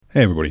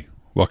Hey everybody,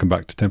 welcome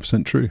back to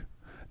 10% True.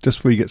 Just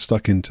before you get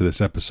stuck into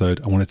this episode,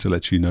 I wanted to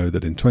let you know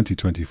that in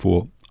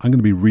 2024, I'm going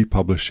to be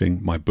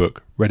republishing my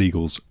book, Red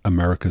Eagles,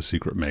 America's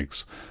Secret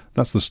MiGs.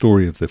 That's the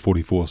story of the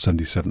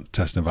 4477th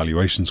Test and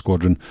Evaluation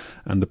Squadron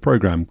and the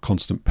program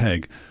Constant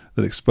Peg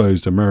that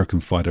exposed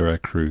American fighter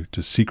aircrew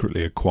to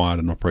secretly acquired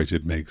and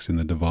operated MiGs in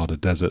the Nevada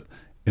desert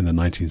in the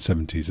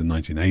 1970s and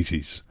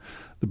 1980s.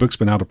 The book's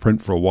been out of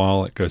print for a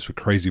while. It goes for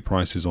crazy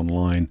prices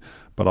online,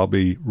 but I'll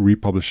be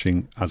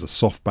republishing as a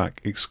softback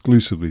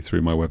exclusively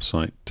through my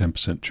website,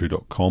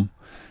 10percenttrue.com.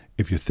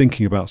 If you're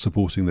thinking about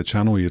supporting the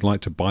channel, or you'd like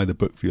to buy the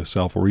book for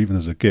yourself or even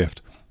as a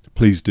gift,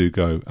 please do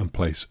go and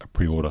place a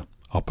pre-order.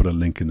 I'll put a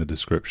link in the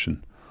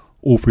description.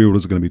 All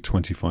pre-orders are going to be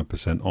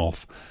 25%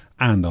 off,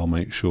 and I'll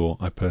make sure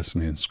I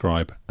personally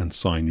inscribe and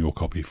sign your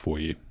copy for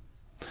you.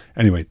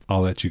 Anyway,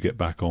 I'll let you get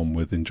back on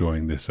with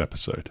enjoying this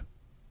episode.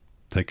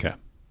 Take care.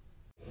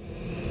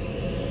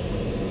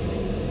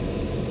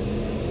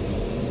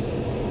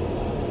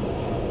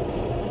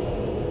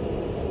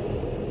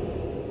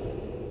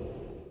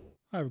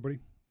 Hi everybody,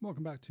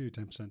 welcome back to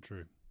 10%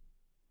 True.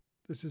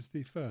 This is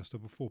the first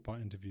of a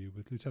four-part interview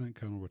with Lieutenant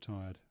Colonel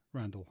retired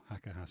Randall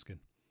Hacker Haskin,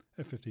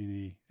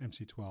 F-15E,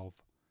 MC-12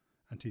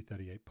 and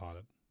T-38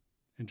 pilot.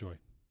 Enjoy.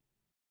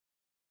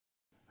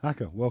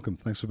 Hacker, welcome.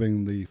 Thanks for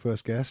being the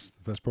first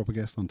proper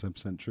guest on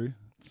 10% True.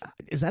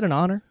 Is that an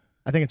honor?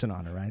 I think it's an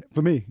honor, right?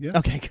 For me, yeah.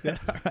 Okay, good. Yeah.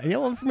 All right. Yeah,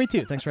 well, for me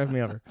too. Thanks for having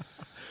me over.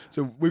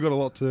 So we've got a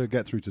lot to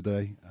get through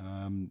today.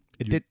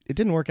 It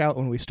didn't work out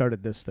when we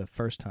started this the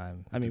first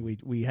time. I mean,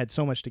 we had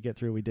so much to get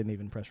through, we didn't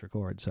even press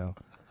record. So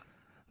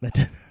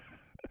that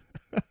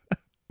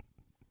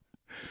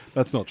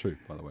that's not true,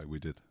 by the way. We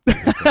did.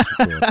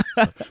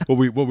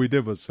 What we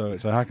did was so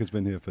Hacker's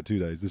been here for 2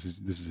 days. This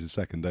is his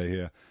second day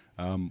here,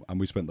 and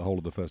we spent the whole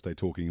of the first day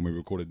talking, and we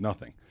recorded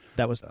nothing.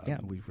 That was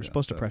we were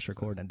supposed to press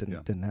record and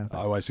didn't happen.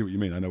 Oh, I see what you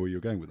mean. I know where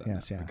you're going with that.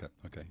 Yes, now. yeah.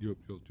 Okay. You're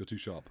too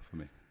sharp for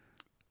me.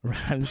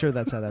 I'm sure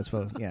that's how that's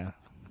supposed. Yeah.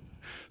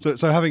 So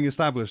having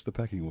established the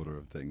pecking order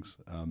of things,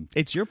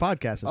 it's your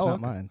podcast. It's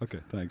not mine. Okay,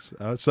 thanks.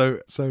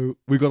 So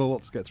we've got a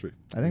lot to get through.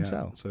 I think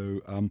so.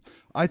 So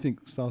I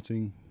think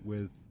starting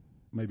with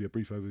maybe a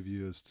brief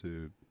overview as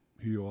to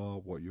who you are,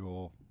 what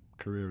your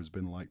career has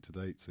been like to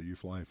date. So you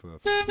fly for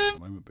the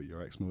moment, but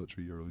you're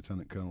ex-military. You're a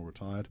lieutenant colonel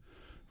retired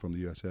from the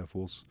U.S. Air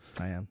Force.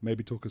 I am.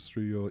 Maybe talk us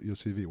through your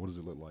CV. What does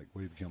it look like?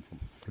 Where have you come from?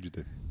 What did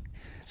you do?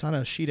 It's on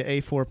a sheet of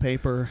A4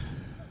 paper.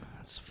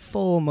 It's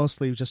full,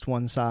 mostly just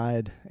one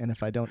side, and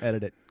if I don't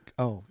edit it,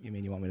 you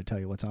mean you want me to tell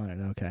you what's on it?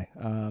 Okay.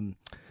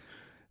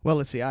 Well,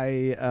 let's see.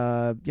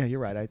 Yeah, you're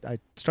right. I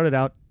started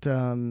out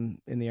in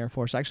the Air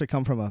Force. I actually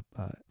come from a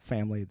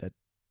family that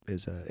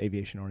is an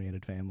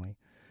aviation-oriented family,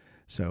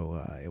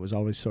 so it was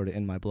always sort of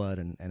in my blood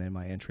and in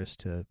my interest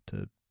to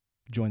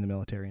join the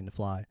military and to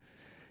fly.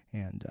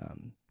 And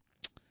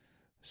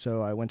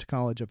so I went to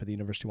college up at the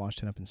University of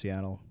Washington up in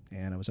Seattle,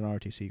 and I was an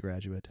ROTC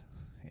graduate.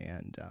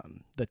 And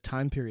the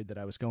time period that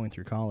I was going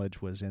through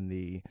college was in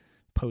the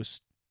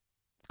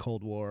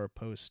post-Cold War,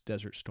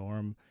 post-Desert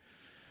Storm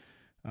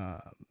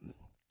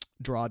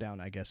drawdown,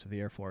 I guess, of the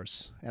Air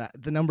Force. And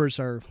the numbers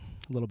are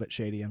a little bit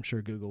shady. I'm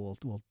sure Google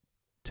will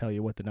tell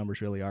you what the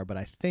numbers really are. But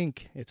I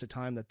think it's a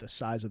time that the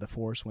size of the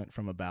force went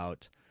from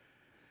about,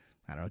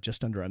 I don't know,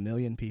 just under 1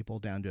 million people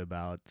down to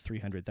about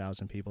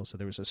 300,000 people. So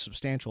there was a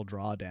substantial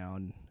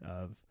drawdown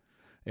of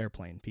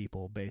airplane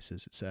people,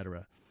 bases,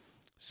 etc.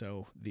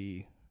 So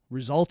the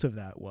result of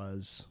that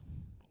was,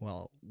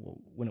 well,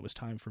 when it was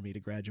time for me to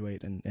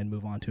graduate and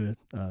move on to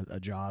a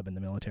job in the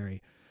military,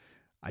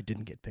 I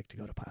didn't get picked to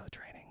go to pilot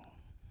training.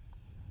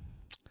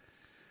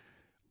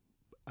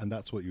 And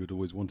that's what you had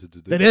always wanted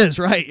to do. It is,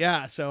 right,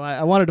 yeah. So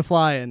I wanted to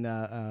fly, and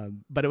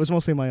but it was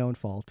mostly my own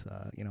fault.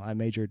 I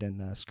majored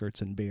in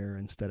skirts and beer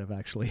instead of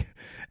actually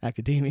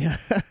academia.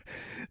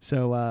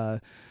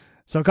 So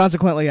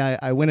consequently,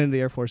 I went into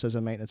the Air Force as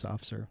a maintenance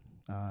officer.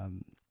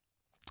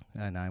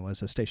 And I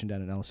was stationed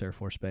down at Ellis Air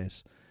Force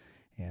Base,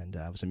 and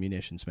I was a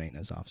munitions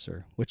maintenance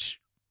officer,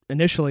 which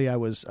initially I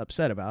was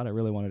upset about. I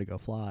really wanted to go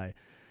fly,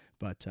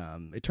 but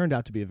it turned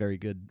out to be a very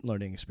good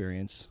learning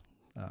experience,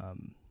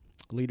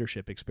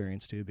 leadership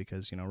experience too,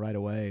 because, right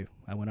away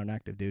I went on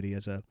active duty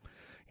as a,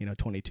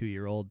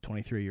 22-year-old,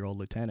 23-year-old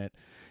lieutenant,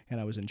 and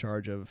I was in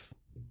charge of,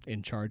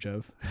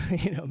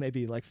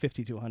 maybe like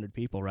 50 to 100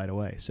 people right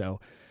away. So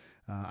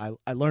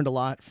I learned a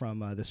lot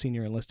from the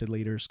senior enlisted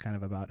leaders, kind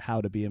of about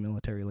how to be a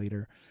military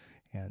leader,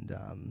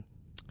 and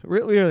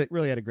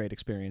really had a great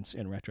experience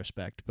in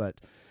retrospect.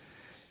 But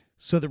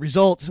so the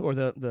result, or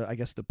I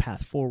guess the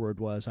path forward,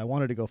 was I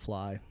wanted to go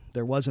fly.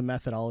 There was a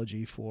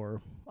methodology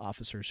for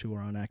officers who were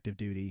on active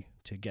duty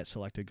to get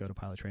selected to go to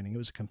pilot training. It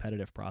was a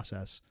competitive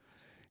process,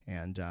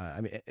 and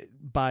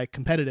by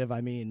competitive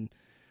I mean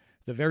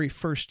the very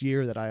first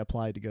year that I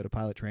applied to go to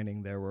pilot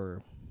training, there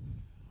were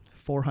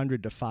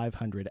 400 to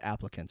 500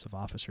 applicants of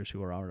officers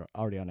who were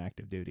already on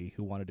active duty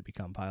who wanted to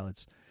become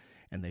pilots,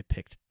 and they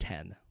picked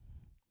 10.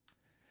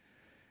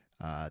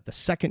 The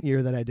second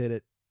year that I did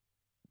it,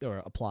 or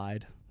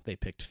applied, they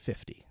picked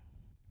 50.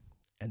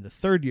 And the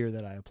third year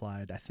that I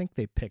applied, I think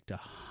they picked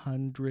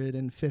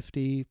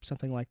 150,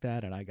 something like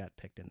that, and I got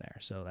picked in there.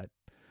 So that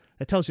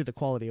tells you the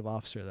quality of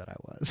officer that I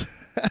was.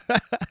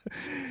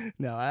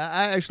 No,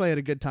 I actually had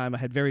a good time. I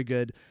had very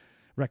good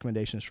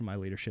recommendations from my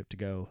leadership to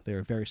go. They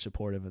were very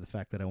supportive of the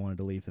fact that I wanted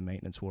to leave the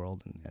maintenance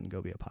world and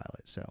go be a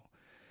pilot. So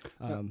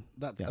I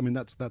mean,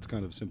 that's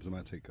kind of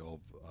symptomatic of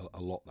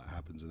a lot that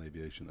happens in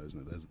aviation, though,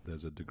 isn't it?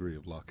 There's a degree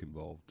of luck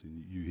involved.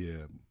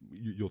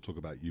 You'll talk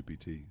about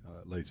UPT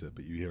later,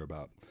 but you hear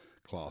about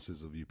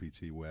classes of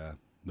UPT where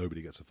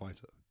nobody gets a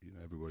fighter. You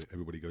know,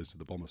 everybody goes to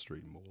the bomber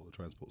stream or the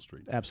transport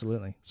stream.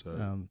 Absolutely.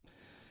 So,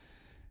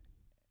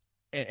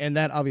 and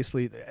that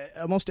obviously,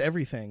 almost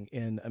everything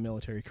in a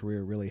military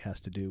career really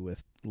has to do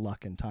with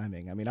luck and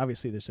timing. I mean,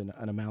 obviously there's an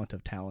amount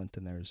of talent,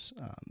 and there's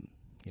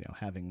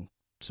having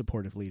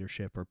supportive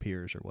leadership or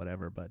peers or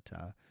whatever, but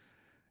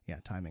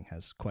timing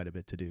has quite a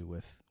bit to do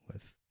with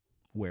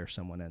where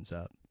someone ends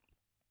up.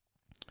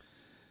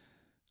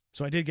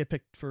 So I did get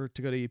picked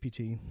to go to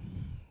UPT.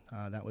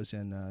 That was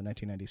in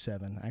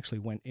 1997. I actually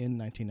went in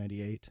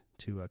 1998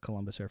 to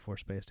Columbus Air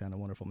Force Base down in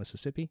wonderful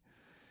Mississippi,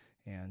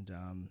 and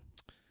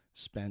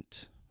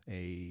spent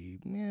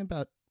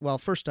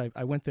first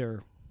I went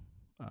there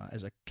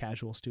as a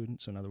casual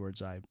student. So in other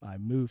words, I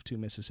moved to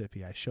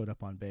Mississippi. I showed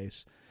up on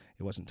base.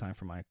 It wasn't time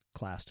for my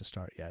class to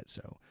start yet,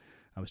 so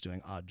I was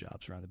doing odd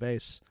jobs around the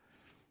base.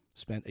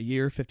 Spent a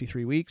year,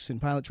 53 weeks in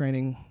pilot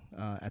training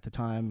at the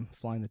time,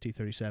 flying the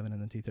T-37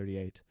 and the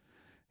T-38.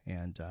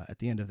 And at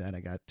the end of that, I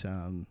got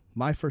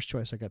my first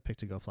choice. I got picked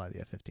to go fly the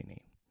F-15E.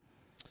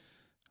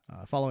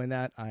 Following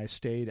that, I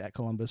stayed at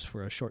Columbus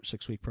for a short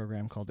 6-week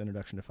program called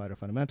Introduction to Fighter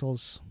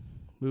Fundamentals.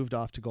 Moved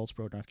off to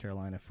Goldsboro, North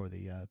Carolina for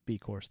the B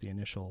course, the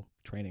initial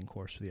training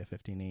course for the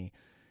F-15E.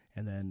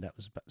 And then that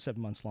was about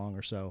 7 months long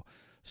or so.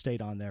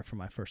 Stayed on there for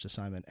my first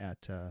assignment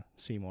at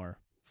Seymour,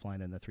 flying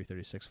in the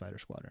 336 Fighter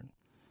Squadron.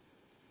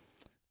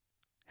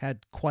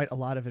 Had quite a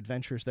lot of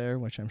adventures there,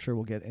 which I'm sure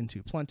we'll get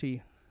into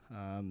plenty.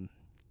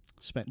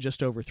 Spent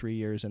just over 3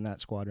 years in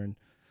that squadron.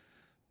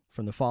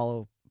 My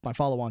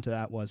follow-on to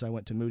that was I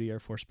went to Moody Air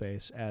Force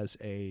Base as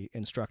a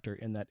instructor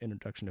in that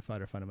Introduction to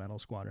Fighter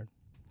Fundamentals squadron.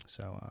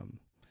 So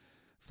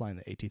flying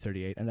the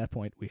AT-38. At that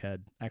point, we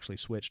had actually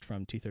switched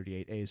from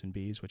T-38As and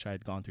Bs, which I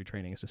had gone through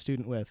training as a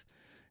student with,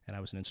 and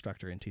I was an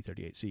instructor in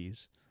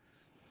T-38Cs.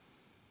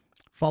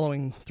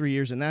 Following 3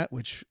 years in that,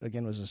 which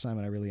again was an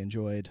assignment I really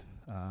enjoyed,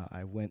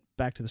 I went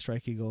back to the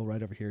Strike Eagle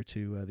right over here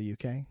to the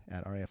UK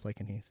at RAF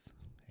Lakenheath,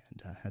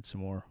 and had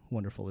some more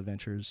wonderful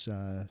adventures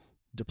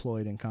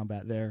deployed in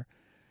combat there.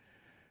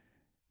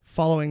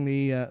 Following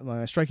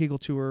my Strike Eagle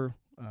tour,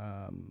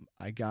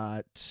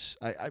 I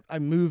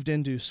moved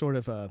into sort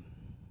of a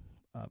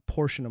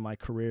portion of my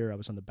career. I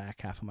was on the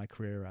back half of my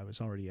career. I was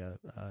already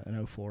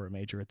an 04, a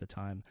major at the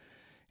time,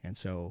 and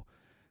so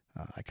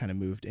I kind of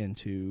moved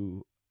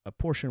into a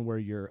portion where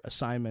your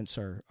assignments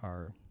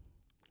are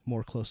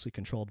more closely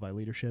controlled by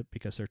leadership,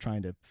 because they're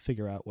trying to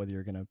figure out whether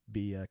you're going to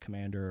be a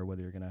commander or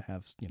whether you're going to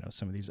have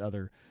some of these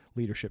other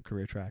leadership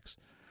career tracks.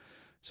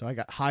 So I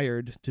got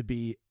hired to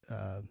be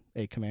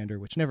a commander,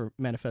 which never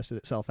manifested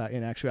itself out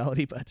in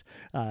actuality, but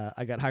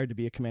I got hired to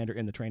be a commander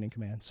in the training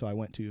command. So I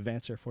went to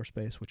Vance Air Force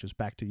Base, which was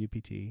back to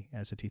UPT,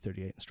 as a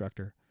T-38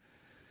 instructor.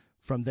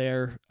 From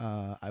there,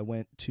 I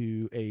went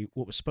to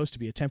what was supposed to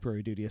be a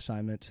temporary duty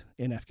assignment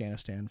in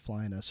Afghanistan,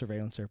 flying a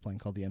surveillance airplane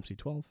called the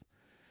MC-12.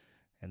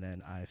 And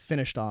then I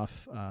finished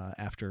off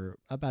after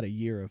about a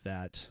year of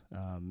that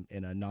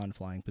in a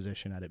non-flying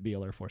position at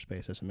Beale Air Force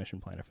Base as a mission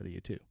planner for the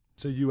U-2.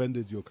 So you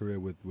ended your career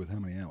with how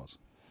many hours?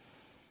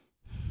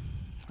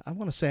 I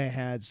want to say I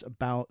had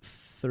about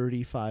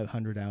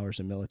 3,500 hours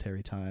of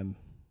military time.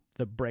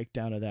 The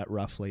breakdown of that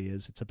roughly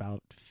is it's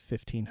about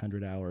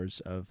 1,500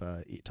 hours of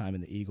time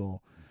in the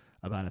Eagle,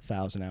 about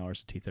 1,000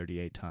 hours of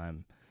T-38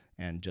 time,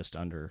 and just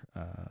under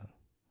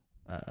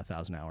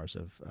 1,000 hours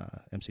of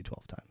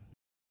MC-12 time.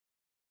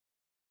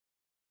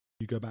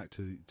 You go back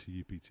to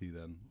UPT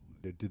then.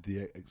 Did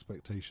the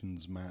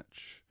expectations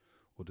match,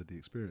 or did the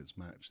experience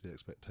match the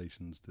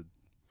expectations?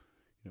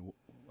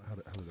 How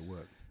did it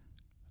work?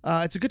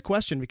 It's a good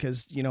question,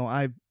 because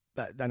I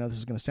know this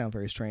is going to sound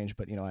very strange,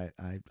 but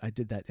I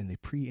did that in the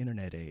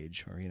pre-internet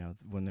age, or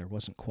when there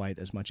wasn't quite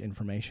as much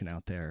information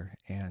out there,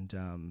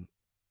 and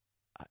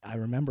I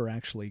remember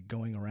actually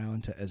going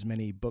around to as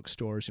many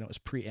bookstores. It was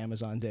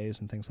pre-Amazon days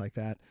and things like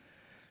that,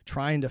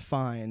 trying to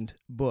find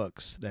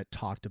books that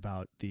talked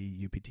about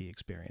the UPT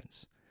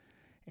experience.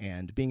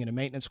 And being in a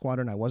maintenance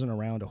squadron, I wasn't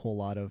around a whole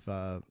lot of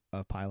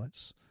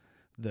pilots.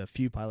 The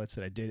few pilots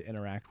that I did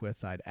interact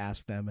with, I'd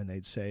ask them, and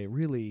they'd say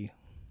really,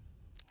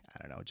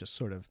 I don't know, just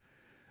sort of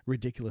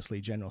ridiculously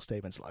general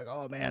statements like,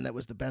 "Oh man, that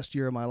was the best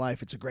year of my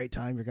life. It's a great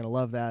time. You're going to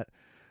love that."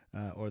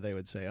 Or they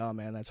would say, "Oh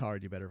man, that's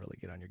hard. You better really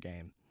get on your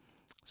game."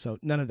 So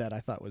none of that I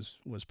thought was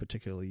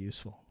particularly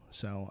useful.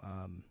 So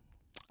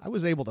I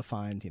was able to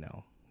find,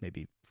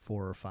 maybe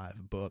 4 or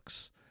 5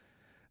 books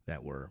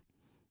that were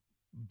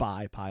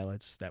by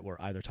pilots that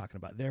were either talking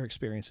about their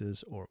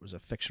experiences, or it was a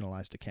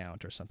fictionalized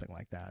account or something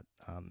like that.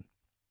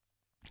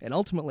 And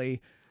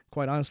ultimately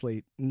quite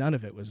honestly, none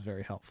of it was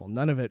very helpful.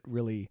 None of it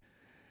really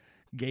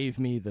gave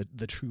me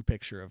the true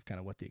picture of kind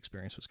of what the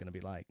experience was going to be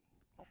like.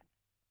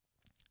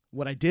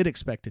 What I did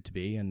expect it to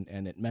be, and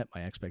it met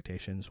my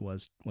expectations,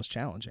 was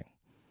challenging.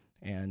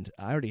 And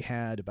I already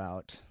had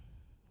about,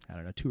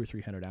 200 or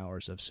 300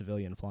 hours of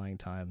civilian flying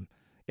time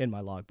in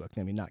my logbook.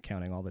 I mean, not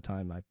counting all the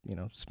time I,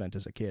 spent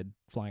as a kid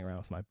flying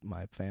around with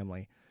my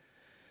family.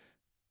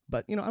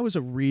 But, I was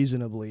a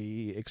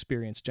reasonably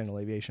experienced general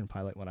aviation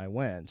pilot when I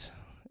went.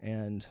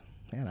 And,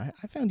 man,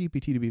 I found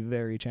UPT to be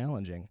very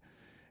challenging.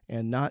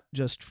 And not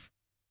just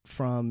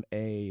from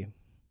a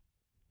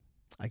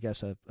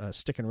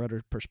stick and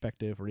rudder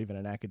perspective or even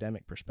an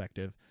academic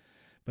perspective,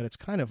 but it's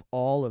kind of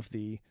all of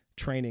the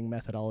training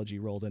methodology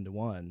rolled into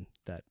one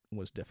that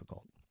was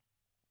difficult.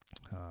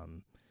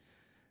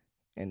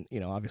 And,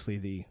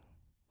 obviously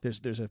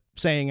there's a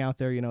saying out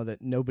there,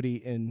 that nobody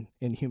in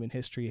human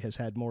history has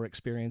had more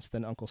experience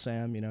than Uncle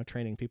Sam,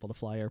 training people to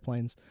fly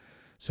airplanes.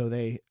 So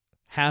they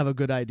have a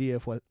good idea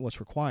of what's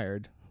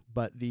required,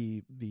 but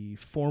the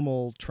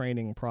formal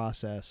training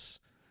process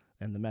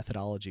and the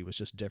methodology was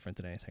just different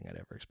than anything I'd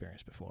ever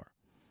experienced before.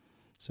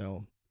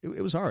 So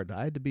it was hard.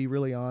 I had to be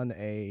really on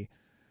a,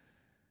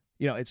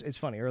 it's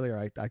funny.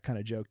 Earlier I kind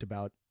of joked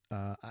about,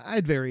 I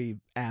had very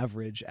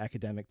average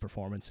academic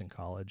performance in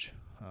college.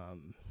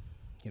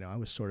 I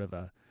was sort of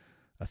a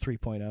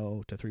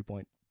 3.0 to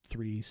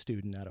 3.3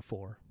 student out of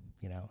 4,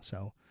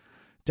 so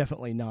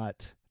definitely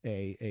not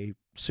a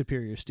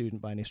superior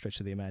student by any stretch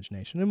of the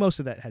imagination. And most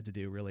of that had to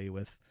do really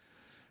with,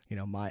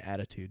 my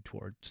attitude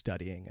toward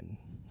studying and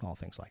all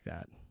things like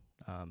that.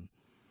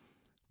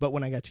 But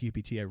when I got to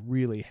UPT, I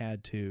really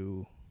had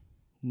to,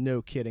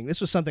 no kidding.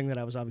 This was something that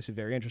I was obviously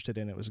very interested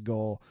in. It was a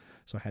goal.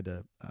 So I had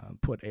to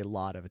put a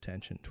lot of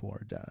attention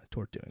toward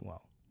doing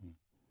well.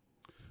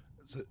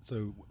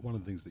 So one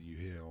of the things that you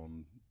hear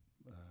on,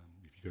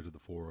 if you go to the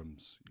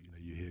forums,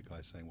 you hear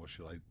guys saying, well,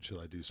 should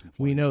I do some flying?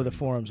 We know the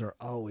forums are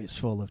always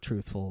full of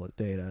truthful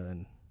data.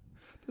 And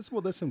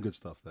there's some good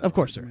stuff there. Of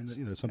course right?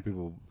 there is. Some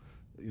people...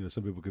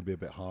 some people can be a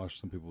bit harsh.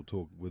 Some people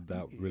talk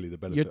without really the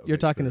benefit. You're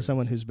talking to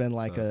someone who's been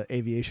like a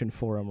aviation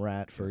forum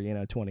rat for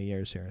 20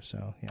 years here.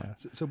 So yeah.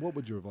 So what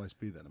would your advice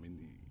be then? I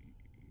mean,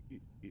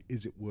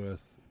 is it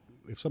worth,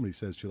 if somebody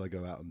says, should I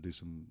go out and do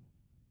some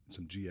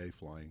GA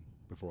flying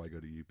before I go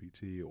to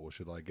UPT, or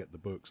should I get the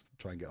books,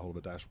 try and get hold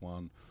of a Dash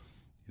 1,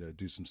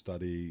 do some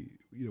study?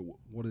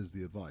 What is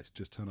the advice?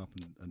 Just turn up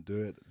and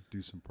do it.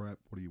 Do some prep.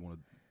 What do you want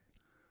to?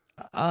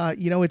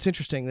 It's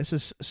interesting. This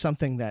is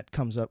something that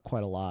comes up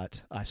quite a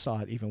lot. I saw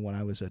it even when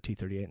I was a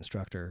T-38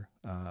 instructor,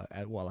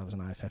 while I was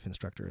an IFF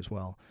instructor as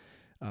well.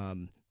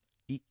 In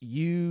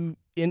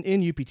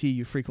UPT,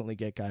 you frequently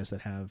get guys that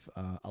have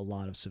a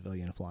lot of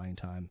civilian flying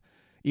time.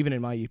 Even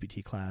in my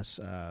UPT class,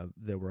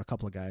 there were a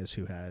couple of guys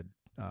who had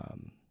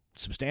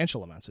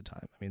substantial amounts of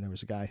time. I mean, there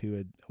was a guy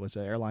who was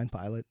an airline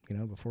pilot,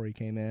 before he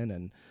came in,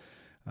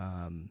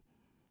 and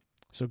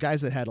so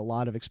guys that had a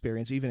lot of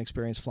experience, even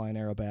experience flying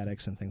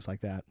aerobatics and things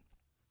like that.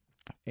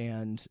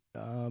 And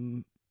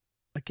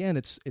again,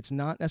 it's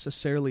not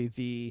necessarily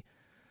the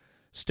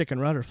stick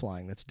and rudder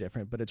flying that's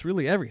different, but it's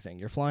really everything.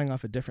 You're flying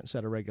off a different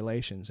set of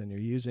regulations, and you're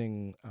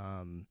using,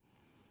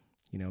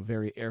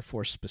 very Air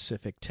Force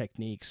specific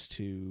techniques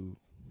to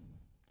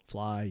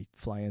fly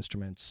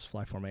instruments,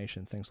 fly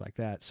formation, things like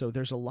that. So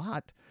there's a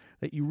lot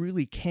that you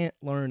really can't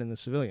learn in the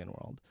civilian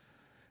world.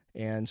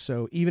 And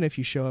so even if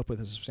you show up with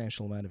a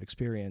substantial amount of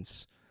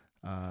experience,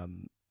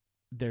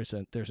 there's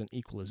an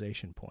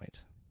equalization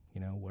point,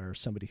 where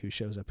somebody who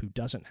shows up who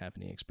doesn't have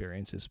any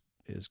experience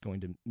is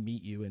going to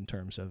meet you in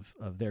terms of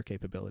their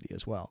capability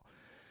as well.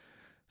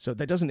 So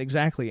that doesn't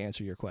exactly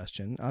answer your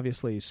question.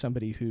 Obviously,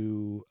 somebody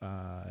who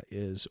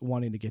is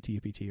wanting to get to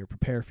UPT or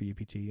prepare for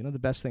UPT, the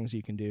best things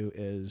you can do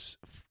is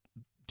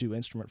do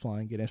instrument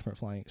flying, get instrument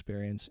flying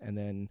experience, and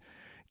then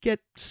get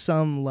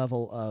some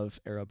level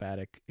of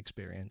aerobatic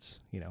experience.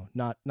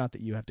 Not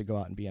that you have to go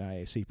out and be an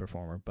IAC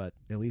performer, but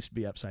at least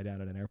be upside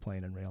down in an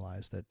airplane and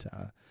realize that,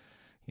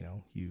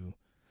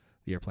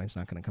 the airplane's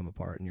not going to come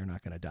apart and you're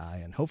not going to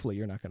die, and hopefully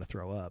you're not going to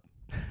throw up.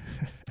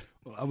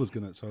 Well, I was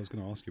going to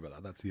ask you about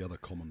that. That's the other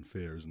common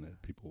fear, isn't it?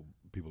 People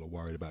are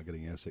worried about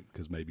getting airsick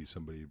because maybe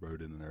somebody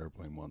rode in an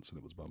airplane once and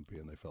it was bumpy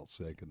and they felt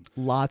sick. And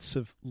lots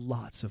of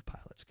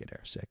pilots get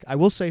airsick. I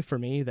will say for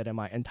me that in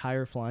my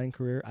entire flying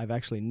career, I've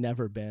actually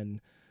never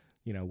been,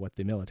 what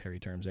the military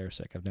terms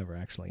airsick. I've never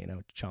actually,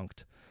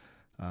 chunked.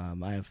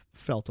 I have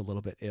felt a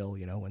little bit ill,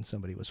 when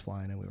somebody was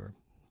flying and we were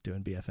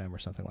doing BFM or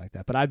something like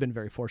that. But I've been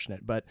very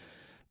fortunate. But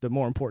the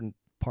more important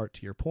part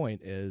to your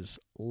point is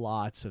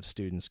lots of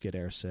students get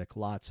airsick,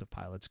 lots of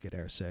pilots get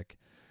airsick,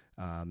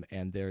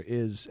 and there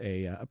is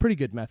a pretty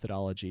good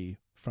methodology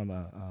from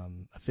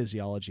a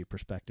physiology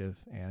perspective.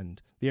 And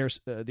the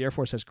Air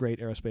Force has great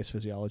aerospace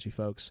physiology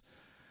folks.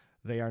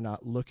 They are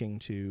not looking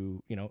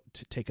to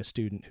take a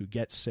student who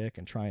gets sick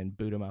and try and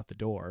boot them out the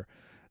door.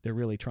 They're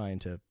really trying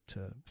to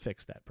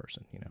fix that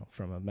person,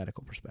 from a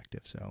medical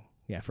perspective. So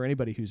yeah, for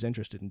anybody who's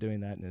interested in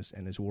doing that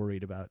and is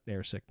worried about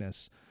air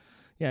sickness,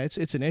 yeah,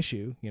 it's an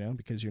issue,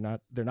 because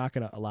they're not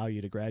going to allow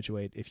you to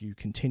graduate if you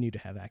continue to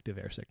have active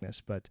air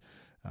sickness. But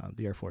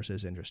the Air Force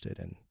is interested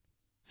in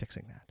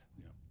fixing that.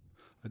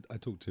 Yeah, I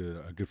talked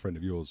to a good friend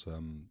of yours.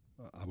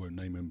 I won't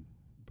name him,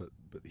 but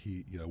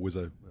he,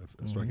 Wizzo,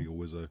 a striking Eagle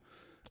Wizzo.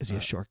 Is he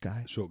a short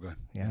guy? Short guy.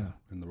 Yeah.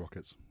 In the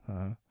Rockets.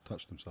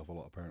 Touched himself a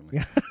lot, apparently.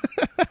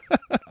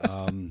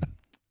 Yeah.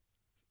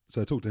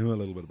 So I talked to him a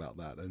little bit about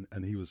that,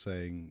 and he was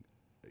saying,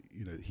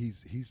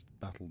 he's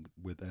battled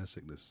with air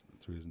sickness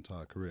through his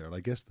entire career, and I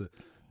guess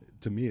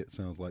to me it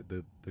sounds like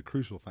the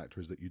crucial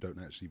factor is that you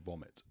don't actually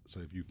vomit.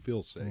 So if you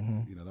feel sick,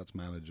 that's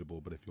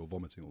manageable, but if you're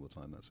vomiting all the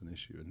time, that's an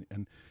issue.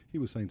 And he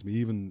was saying to me,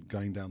 even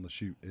going down the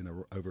chute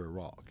over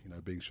Iraq,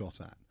 being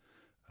shot at,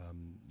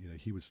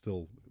 he would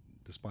still,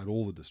 despite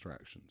all the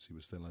distractions, he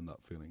would still end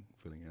up feeling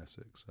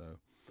airsick. So,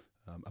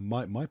 and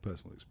my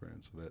personal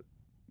experience of it,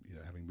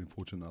 having been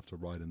fortunate enough to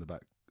ride in the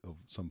back of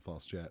some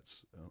fast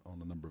jets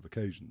on a number of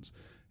occasions,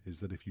 is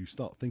that if you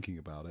start thinking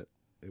about it,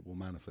 it will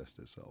manifest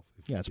itself.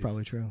 It's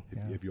probably true.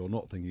 If you're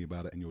not thinking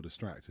about it and you're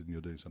distracted and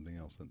you're doing something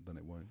else, then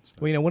it won't. So.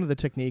 Well, one of the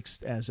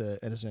techniques as an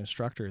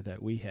instructor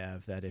that we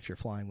have, that if you're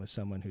flying with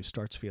someone who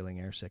starts feeling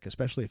airsick,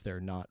 especially if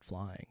they're not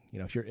flying,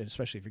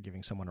 especially if you're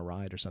giving someone a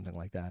ride or something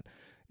like that,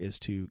 is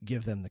to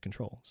give them the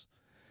controls.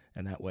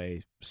 And that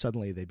way,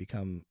 suddenly they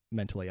become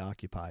mentally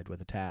occupied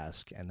with a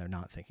task and they're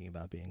not thinking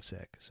about being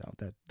sick. So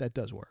that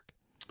does work.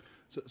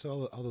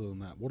 So other than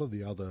that, what are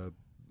the other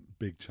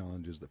big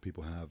challenges that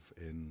people have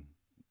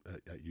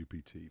at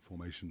UPT?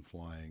 Formation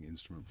flying,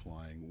 instrument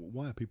flying.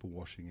 Why are people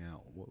washing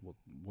out?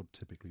 What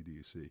typically do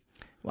you see?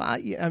 Well,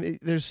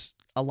 there's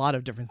a lot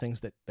of different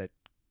things that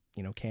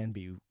can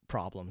be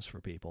problems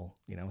for people.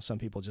 Some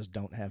people just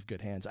don't have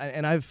good hands.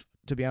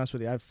 To be honest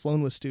with you, I've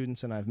flown with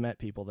students and I've met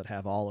people that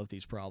have all of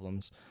these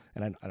problems.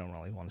 And I don't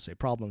really want to say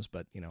problems,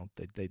 but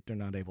they're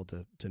not able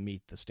to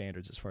meet the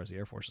standards as far as the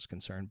Air Force is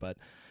concerned. But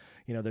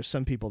there's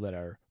some people that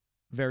are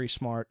very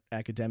smart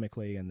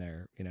academically and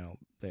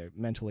they're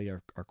mentally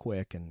are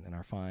quick and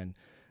are fine,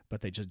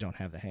 but they just don't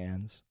have the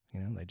hands.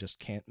 They just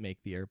can't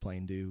make the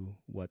airplane do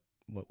what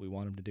we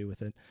want them to do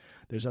with it.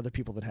 There's other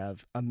people that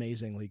have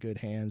amazingly good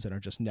hands and are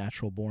just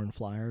natural born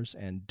flyers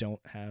and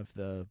don't have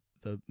the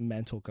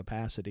mental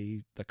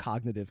capacity, the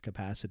cognitive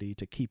capacity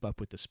to keep up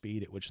with the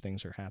speed at which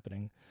things are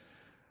happening.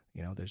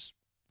 There's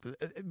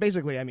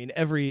basically,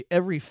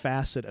 every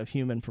facet of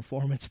human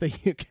performance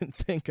that you can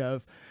think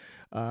of,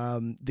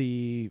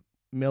 the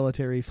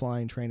military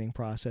flying training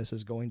process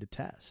is going to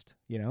test.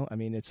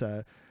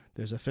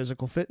 There's a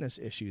physical fitness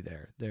issue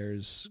there.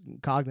 There's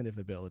cognitive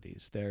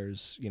abilities.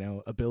 There's,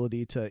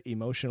 ability to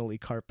emotionally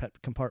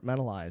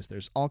compartmentalize.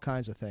 There's all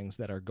kinds of things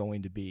that are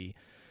going to be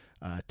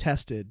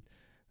tested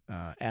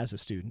as a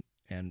student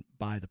and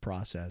by the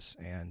process.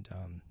 And,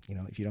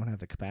 if you don't have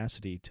the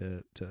capacity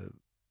to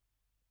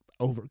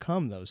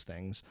overcome those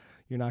things,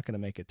 you're not going to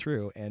make it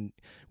through. And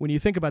when you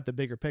think about the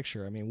bigger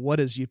picture, what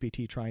is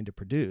UPT trying to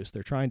produce?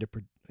 They're trying to,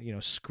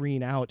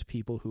 screen out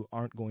people who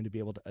aren't going to be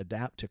able to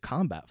adapt to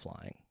combat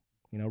flying.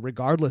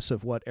 Regardless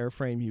of what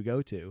airframe you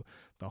go to,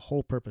 the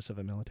whole purpose of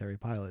a military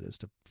pilot is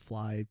to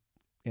fly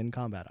in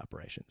combat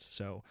operations.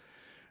 So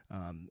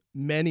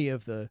many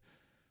of the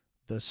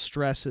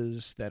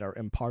stresses that are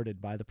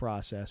imparted by the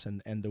process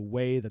and the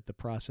way that the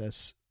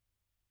process,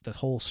 the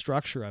whole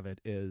structure of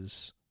it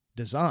is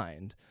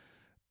designed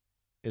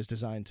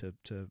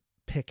to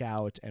pick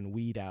out and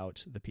weed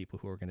out the people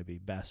who are going to be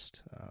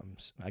best,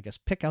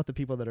 pick out the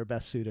people that are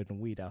best suited and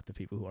weed out the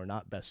people who are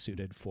not best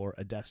suited for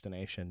a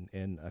destination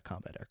in a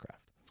combat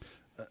aircraft.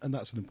 And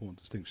that's an important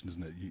distinction,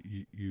 isn't it?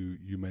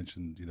 You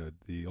mentioned,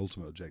 the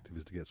ultimate objective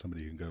is to get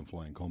somebody who can go and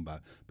fly in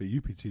combat, but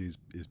UPT is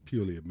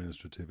purely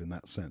administrative in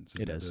that sense.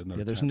 It is.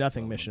 There's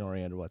nothing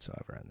mission-oriented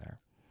whatsoever in there.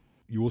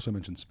 You also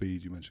mentioned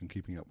speed. You mentioned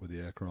keeping up with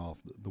the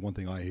aircraft. The one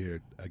thing I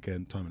hear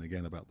time and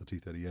again about the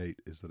T-38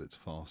 is that it's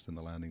fast in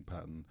the landing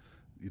pattern.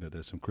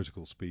 There's some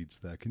critical speeds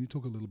there. Can you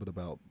talk a little bit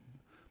about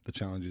the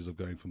challenges of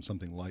going from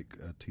something like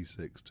a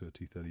T6 to a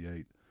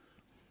T-38?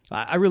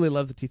 I really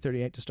love the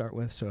T-38 to start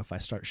with. So if I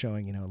start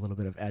showing, a little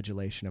bit of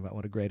adulation about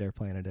what a great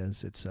airplane it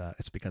is, it's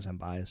because I'm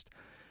biased.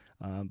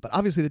 But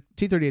obviously the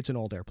T-38 is an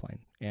old airplane,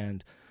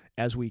 and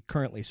as we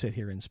currently sit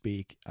here and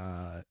speak,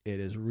 it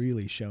is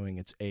really showing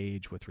its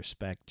age with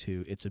respect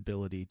to its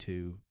ability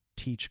to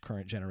teach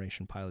current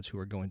generation pilots who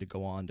are going to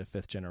go on to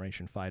fifth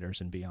generation fighters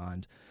and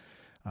beyond.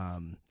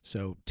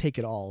 So take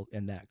it all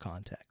in that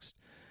context.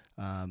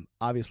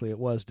 Obviously, it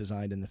was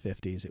designed in the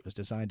 50s. It was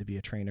designed to be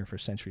a trainer for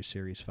Century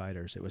Series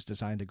fighters. It was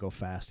designed to go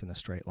fast in a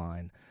straight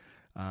line,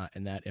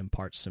 and that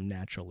imparts some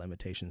natural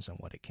limitations on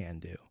what it can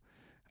do.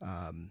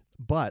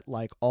 But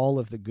like all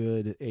of the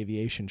good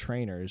aviation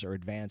trainers or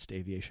advanced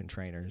aviation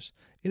trainers,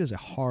 it is a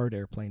hard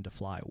airplane to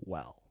fly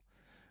well.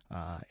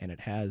 And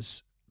it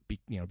has,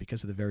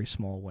 because of the very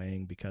small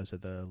wing, because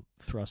of the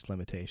thrust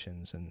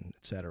limitations and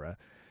et cetera,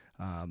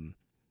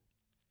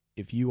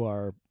 if you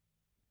are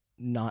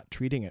not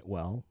treating it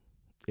well,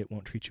 it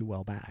won't treat you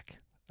well back.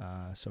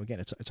 So again,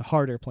 it's a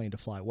hard airplane to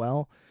fly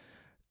well.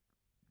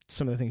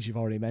 Some of the things you've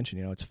already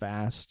mentioned, it's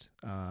fast.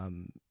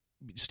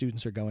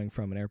 students are going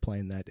from an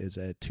airplane that is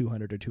a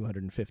 200 or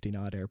 250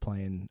 knot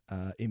airplane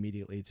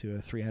immediately to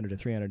a 300 to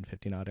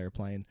 350 knot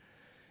airplane,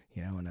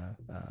 and a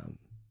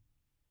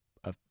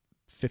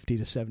 50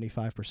 to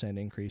 75%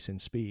 increase in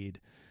speed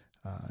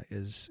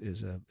is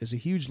a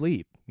huge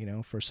leap,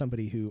 for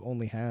somebody who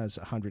only has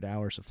 100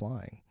 hours of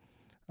flying.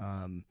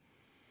 I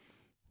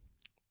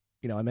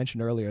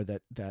mentioned earlier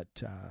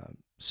that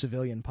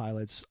civilian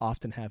pilots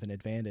often have an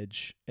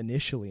advantage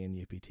initially in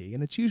UPT,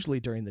 and it's usually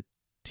during the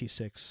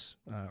T6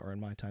 or in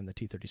my time the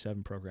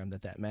T-37 program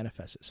that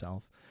manifests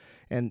itself.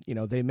 And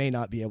they may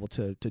not be able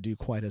to do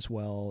quite as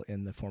well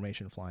in the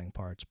formation flying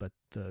parts, but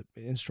the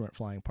instrument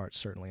flying parts,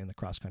 certainly in the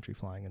cross country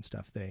flying and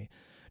stuff, they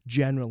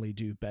generally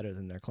do better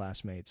than their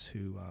classmates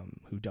who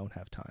don't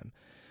have time.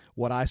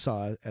 What I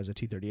saw as a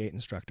T-38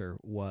 instructor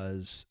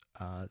was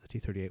the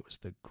T-38 was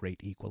the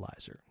great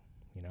equalizer.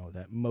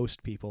 That most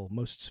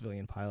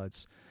civilian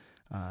pilots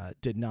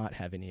did not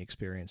have any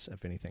experience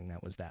of anything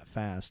that was that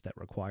fast, that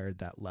required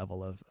that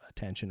level of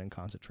attention and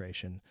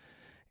concentration.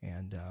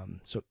 And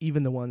so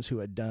even the ones who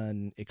had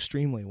done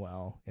extremely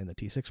well in the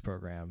T6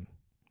 program,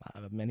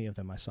 many of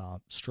them I saw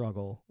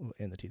struggle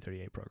in the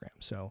T-38 program.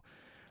 So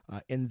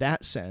in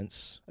that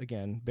sense,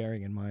 again,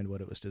 bearing in mind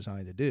what it was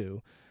designed to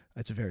do,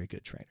 it's a very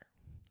good trainer.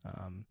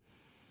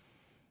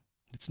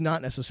 It's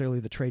not necessarily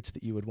the traits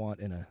that you would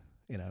want in a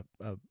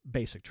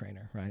basic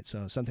trainer, right?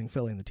 So something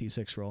filling the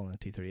T6 role in the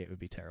T-38 would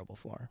be terrible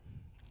for.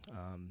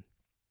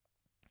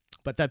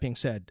 But that being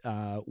said,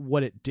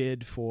 what it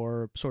did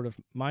for sort of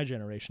my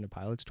generation of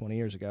pilots 20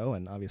 years ago,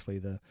 and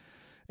obviously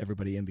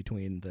everybody in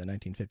between the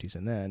 1950s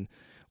and then,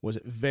 was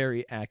it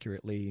very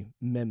accurately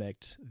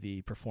mimicked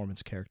the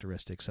performance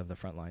characteristics of the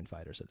frontline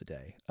fighters of the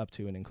day, up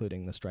to and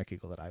including the Strike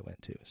Eagle that I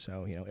went to.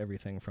 So,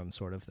 everything from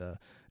sort of the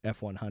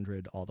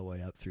F-100 all the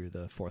way up through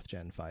the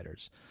fourth-gen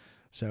fighters.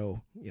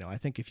 So, I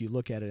think if you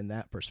look at it in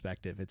that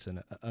perspective, it's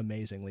an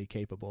amazingly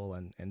capable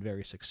and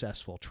very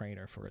successful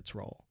trainer for its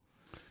role.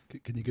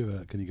 Can you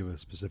give a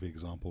specific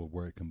example of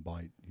where it can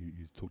bite?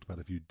 You talked about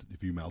if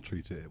you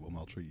maltreat it, it will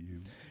maltreat you.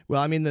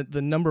 Well, I mean,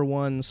 the number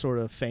one sort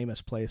of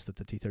famous place that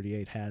the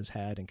T-38 has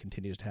had and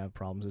continues to have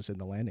problems is in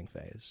the landing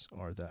phase,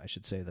 or I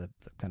should say the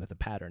kind of the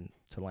pattern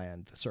to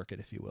land, the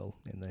circuit, if you will,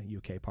 in the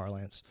UK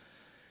parlance.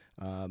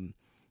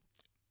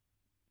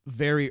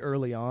 Very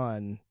early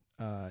on,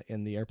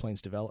 in the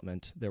airplane's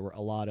development, there were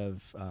a lot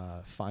of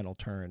final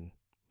turn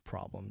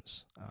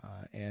problems.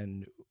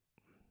 And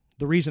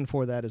the reason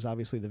for that is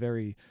obviously the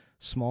very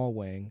small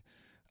wing,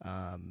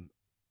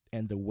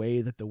 and the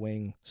way that the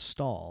wing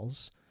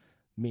stalls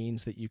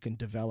means that you can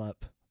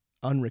develop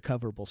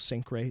unrecoverable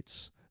sink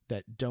rates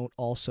that don't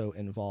also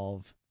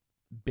involve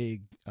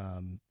big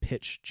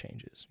pitch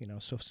changes.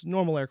 So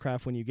normal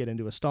aircraft, when you get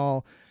into a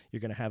stall, you're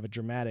going to have a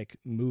dramatic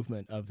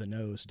movement of the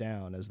nose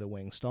down as the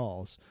wing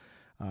stalls.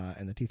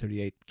 And the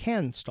T-38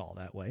 can stall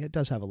that way. It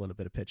does have a little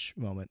bit of pitch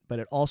moment, but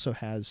it also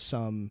has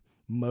some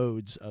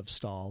modes of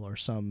stall, or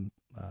some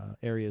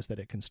areas that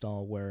it can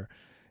stall where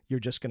you're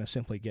just going to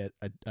simply get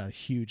a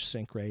huge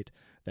sink rate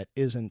that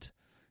isn't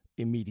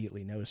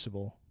immediately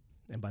noticeable.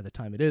 And by the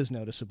time it is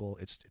noticeable,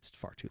 it's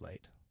far too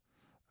late.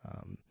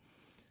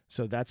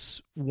 So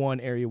that's one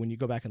area when you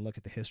go back and look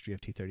at the history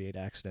of T-38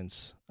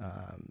 accidents,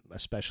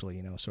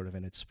 especially, sort of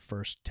in its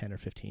first 10 or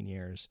 15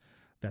 years,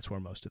 that's where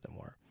most of them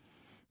were.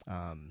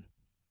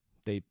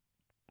 They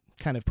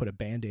kind of put a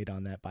Band-Aid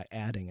on that by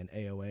adding an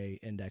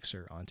AOA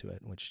indexer onto it,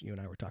 which you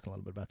and I were talking a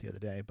little bit about the other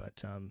day.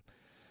 But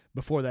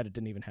before that, it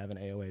didn't even have an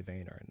AOA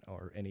vane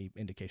or any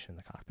indication in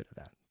the cockpit of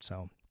that.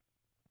 So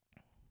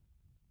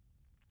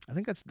I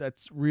think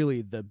that's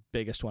really the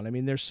biggest one. I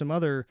mean, there's some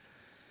other,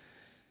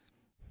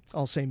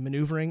 I'll say,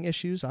 maneuvering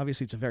issues.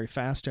 Obviously, it's a very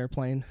fast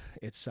airplane.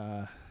 It's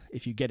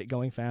if you get it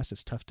going fast,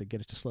 it's tough to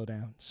get it to slow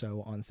down.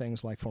 So on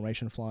things like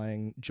formation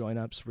flying,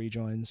 join-ups,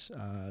 rejoins,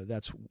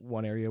 that's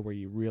one area where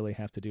you really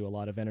have to do a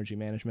lot of energy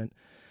management.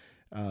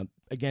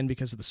 Again,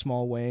 because of the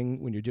small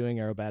wing, when you're doing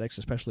aerobatics,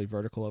 especially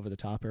vertical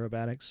over-the-top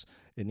aerobatics,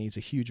 it needs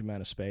a huge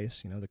amount of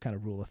space. The kind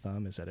of rule of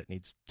thumb is that it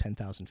needs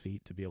 10,000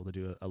 feet to be able to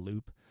do a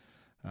loop.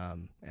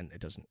 And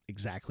it doesn't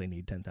exactly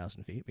need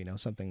 10,000 feet,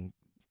 something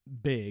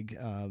big,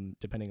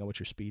 depending on what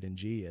your speed in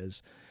G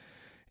is.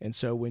 And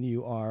so when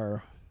you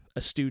are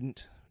a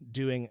student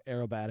doing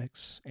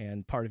aerobatics,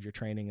 and part of your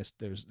training is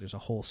there's a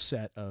whole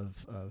set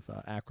of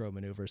acro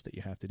maneuvers that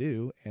you have to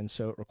do, and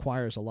so it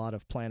requires a lot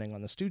of planning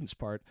on the student's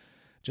part,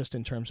 just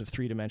in terms of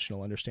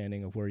three-dimensional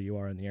understanding of where you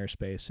are in the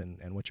airspace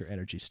and what your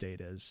energy state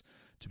is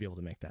to be able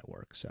to make that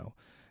work. So,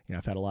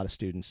 I've had a lot of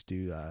students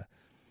do.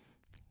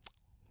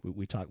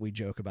 We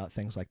joke about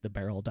things like the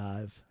barrel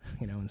dive.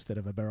 Instead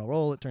of a barrel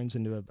roll, it turns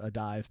into a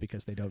dive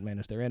because they don't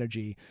manage their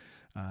energy.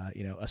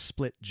 A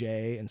split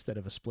J instead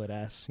of a split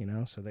S.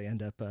 So they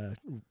end up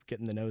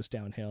getting the nose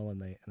downhill, and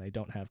they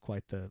don't have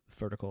quite the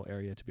vertical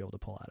area to be able to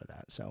pull out of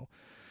that. So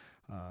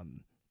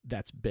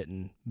that's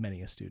bitten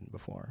many a student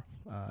before.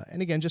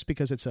 And again, just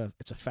because it's a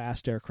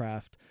fast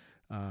aircraft,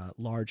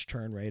 large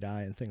turn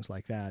radii and things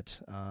like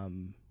that.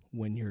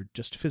 When you're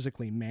just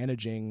physically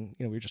managing,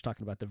 we were just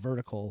talking about the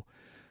vertical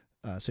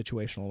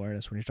situational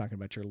awareness when you're talking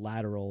about your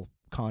lateral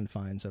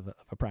confines of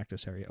a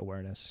practice area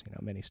awareness.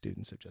 Many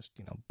students have just,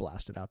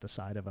 blasted out the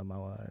side of a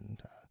MOA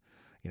and,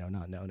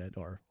 not known it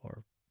or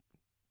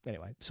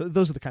anyway. So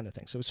those are the kind of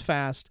things. So it's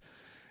fast.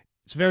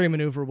 It's very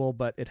maneuverable,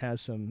 but it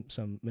has some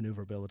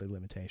maneuverability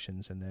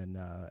limitations. And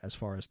then as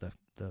far as the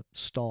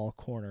stall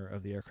corner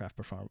of the aircraft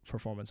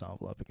performance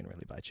envelope, it can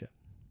really bite you.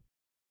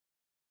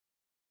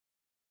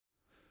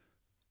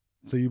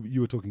 So you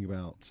were talking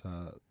about,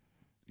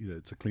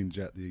 it's a clean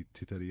jet, the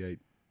T-38,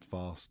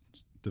 fast,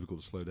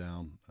 difficult to slow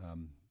down.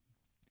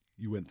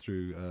 You went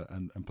through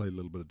and played a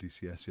little bit of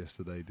DCS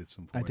yesterday, did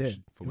some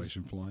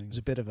formation flying. It was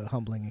a bit of a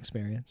humbling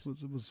experience.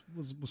 It was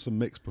some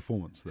mixed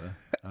performance there.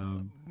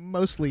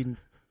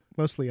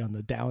 Mostly on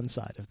the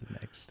downside of the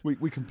mixed.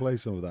 We can play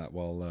some of that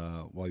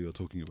while you're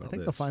talking about this. I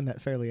think they'll find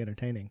that fairly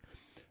entertaining.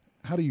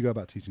 How do you go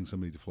about teaching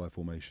somebody to fly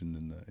formation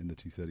in the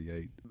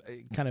T-38?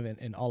 Kind of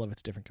in all of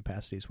its different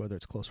capacities, whether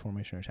it's close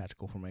formation or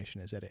tactical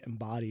formation, is that it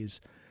embodies,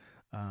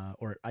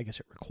 or I guess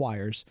it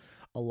requires,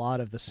 a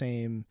lot of the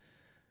same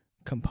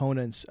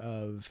components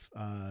of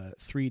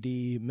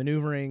 3D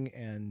maneuvering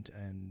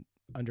and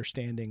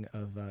understanding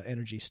of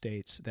energy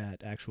states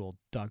that actual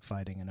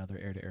dogfighting and other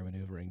air-to-air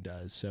maneuvering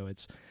does. So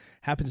it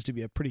happens to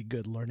be a pretty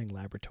good learning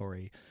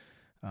laboratory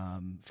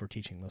for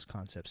teaching those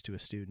concepts to a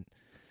student.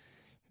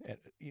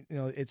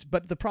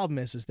 But the problem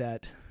is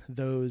that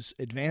those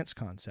advanced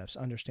concepts,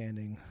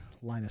 understanding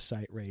line of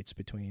sight rates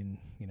between,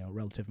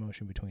 relative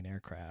motion between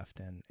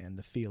aircraft and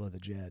the feel of the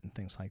jet and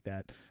things like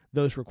that,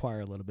 those require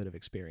a little bit of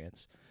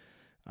experience.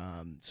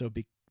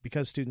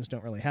 Because students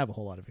don't really have a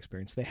whole lot of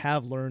experience, they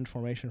have learned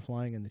formation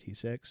flying in the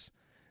T6.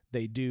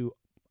 They do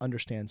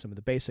understand some of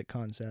the basic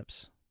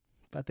concepts,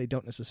 but they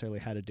don't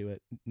necessarily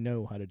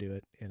know how to do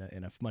it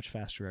in a much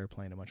faster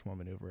airplane, a much more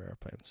maneuver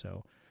airplane.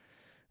 So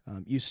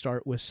you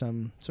start with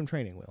some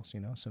training wheels,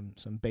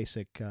 some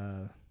basic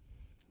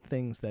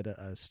things that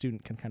a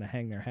student can kind of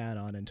hang their hat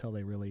on until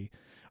they really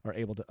are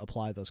able to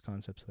apply those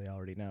concepts they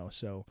already know.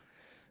 So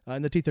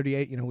in the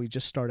T-38, we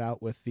just start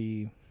out with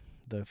the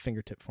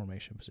fingertip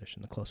formation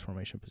position, the close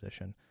formation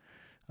position.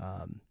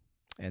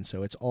 And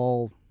so it's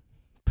all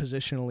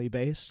positionally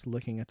based,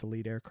 looking at the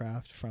lead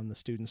aircraft from the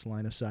student's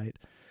line of sight.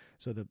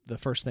 So the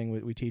first thing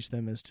we teach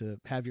them is to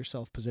have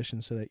yourself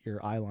positioned so that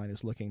your eye line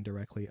is looking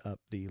directly up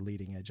the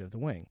leading edge of the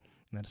wing.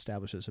 And that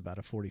establishes about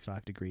a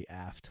 45-degree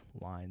aft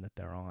line that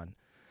they're on.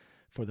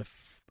 For the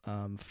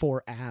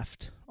fore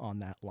aft on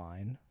that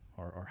line,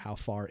 or how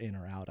far in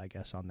or out, I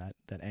guess, on that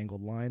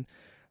angled line,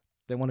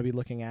 they want to be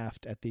looking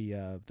aft at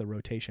the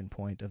rotation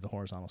point of the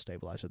horizontal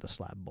stabilizer, the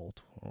slab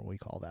bolt, or we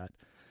call that.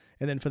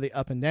 And then for the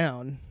up and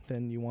down,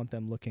 then you want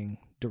them looking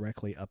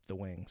directly up the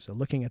wing. So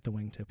looking at the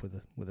wingtip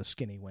with a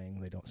skinny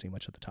wing, they don't see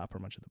much at the top or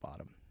much at the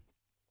bottom.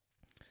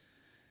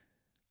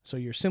 So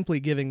you're simply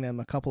giving them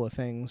a couple of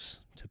things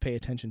to pay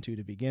attention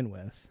to begin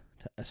with,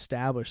 to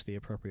establish the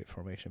appropriate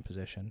formation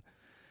position.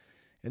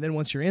 And then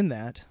once you're in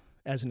that,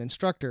 as an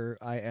instructor,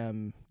 I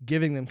am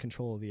giving them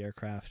control of the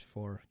aircraft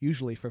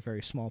usually for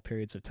very small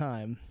periods of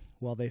time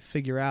while they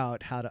figure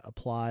out how to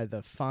apply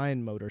the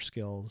fine motor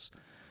skills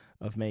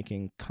of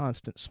making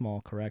constant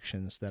small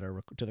corrections that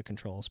are to the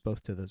controls,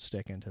 both to the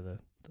stick and to the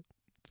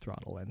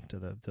throttle and to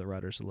the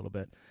rudders a little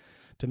bit,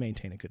 to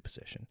maintain a good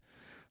position.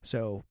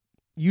 So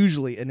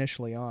usually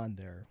initially on,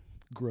 they're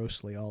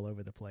grossly all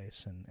over the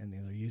place and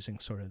they're using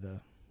sort of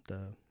the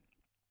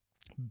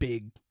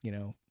big,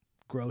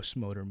 gross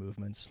motor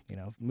movements,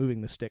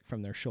 moving the stick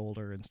from their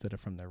shoulder instead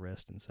of from their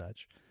wrist and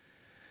such.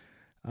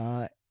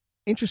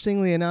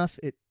 Interestingly enough,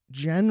 it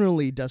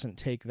generally doesn't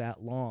take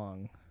that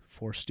long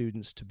for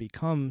students to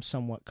become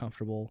somewhat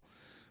comfortable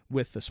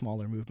with the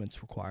smaller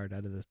movements required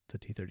out of the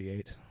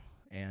T-38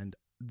 and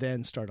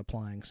then start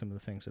applying some of the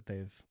things that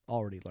they've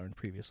already learned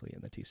previously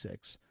in the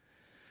T-6.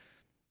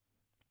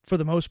 For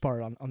the most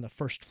part, on the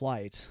first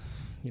flight,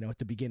 at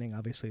the beginning,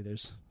 obviously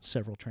there's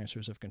several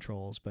transfers of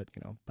controls, but,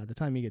 by the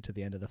time you get to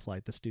the end of the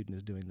flight, the student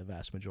is doing the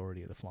vast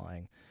majority of the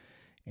flying.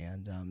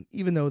 And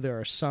even though there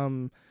are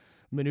some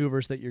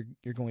maneuvers that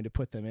you're going to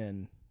put them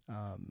in,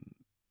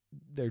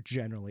 they're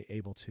generally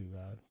able to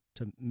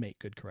make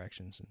good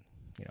corrections. And,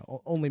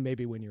 only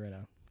maybe when you're in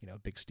a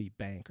big steep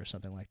bank or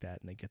something like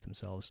that and they get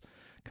themselves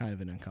kind of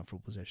in an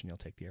uncomfortable position, you'll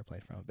take the airplane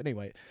from them. But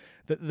anyway,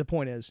 the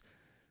point is,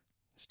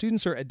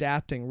 students are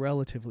adapting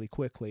relatively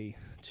quickly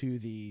to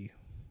the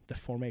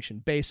formation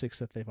basics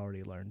that they've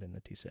already learned in the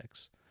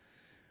T6.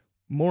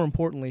 More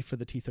importantly for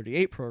the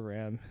T-38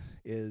 program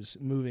is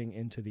moving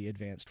into the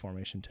advanced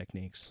formation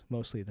techniques,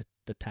 mostly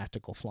the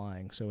tactical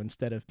flying. So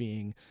instead of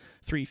being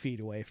 3 feet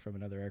away from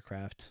another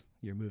aircraft,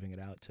 you're moving it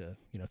out to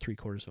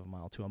 3/4 of a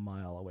mile to a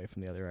mile away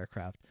from the other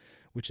aircraft,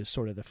 which is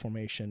sort of the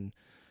formation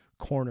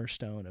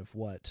cornerstone of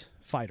what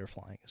fighter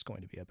flying is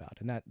going to be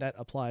about. And that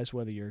applies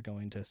whether you're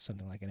going to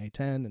something like an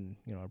A-10 and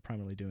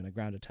primarily doing a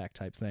ground attack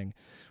type thing,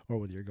 or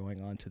whether you're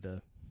going on to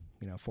the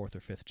 4th or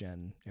 5th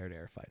gen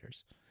air-to-air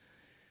fighters.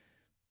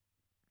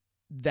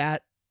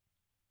 That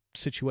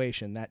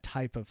situation, that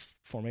type of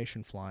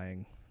formation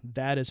flying,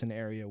 that is an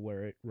area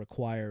where it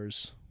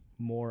requires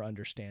more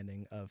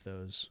understanding of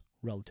those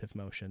relative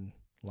motion,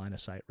 line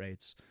of sight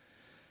rates,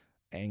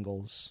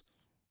 angles,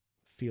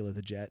 feel of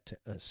the jet to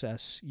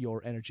assess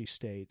your energy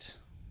state,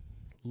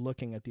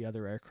 looking at the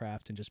other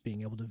aircraft and just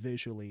being able to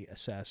visually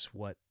assess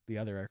what the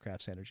other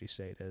aircraft's energy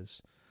state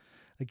is.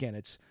 Again,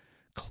 it's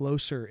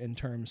closer in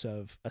terms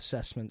of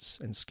assessments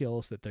and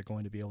skills that they're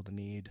going to be able to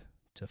need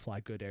to fly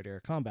good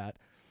air-to-air combat.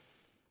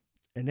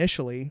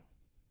 Initially,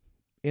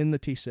 in the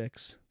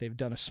T6, they've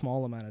done a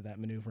small amount of that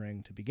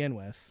maneuvering to begin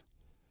with,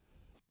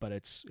 but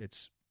it's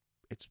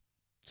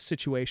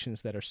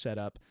situations that are set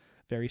up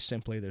very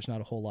simply. There's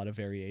not a whole lot of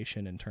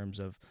variation in terms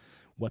of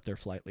what their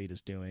flight lead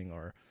is doing,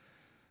 or,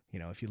 you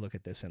know, if you look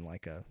at this in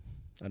like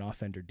an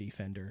offender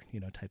defender, you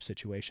know, type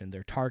situation,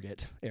 their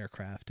target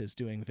aircraft is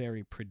doing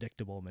very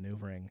predictable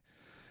maneuvering.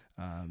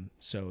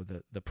 So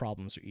the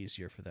problems are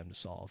easier for them to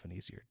solve and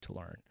easier to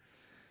learn.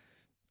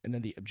 And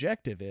then the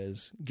objective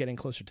is getting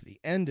closer to the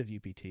end of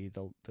UPT,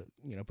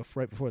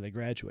 right before they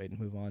graduate and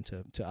move on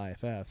to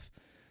IFF.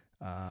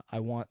 I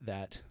want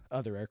that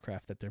other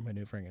aircraft that they're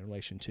maneuvering in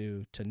relation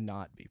to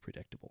not be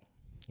predictable,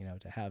 you know,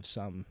 to have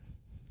some,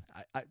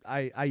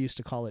 I used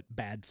to call it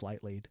bad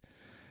flight lead,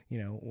 you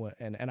know,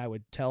 and I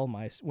would tell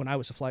when I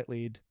was a flight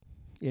lead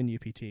in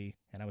UPT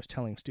and I was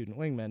telling student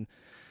wingmen,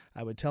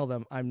 I would tell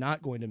them, I'm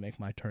not going to make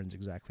my turns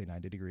exactly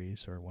 90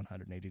 degrees or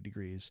 180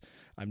 degrees.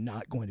 I'm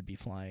not going to be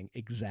flying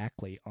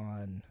exactly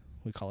on,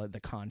 we call it the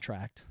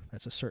contract.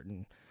 That's a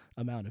certain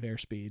amount of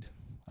airspeed,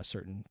 a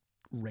certain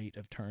rate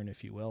of turn,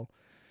 if you will.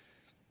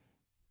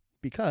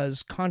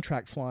 Because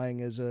contract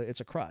flying it's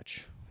a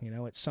crutch. You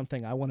know, it's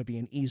something I want to be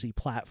an easy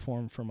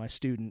platform for my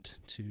student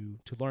to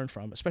learn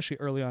from, especially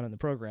early on in the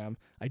program.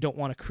 I don't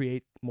want to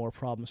create more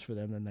problems for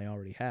them than they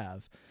already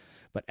have.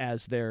 But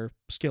as their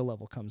skill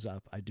level comes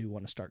up, I do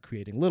want to start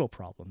creating little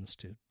problems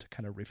to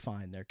kind of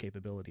refine their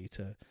capability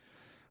to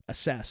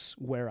assess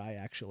where I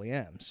actually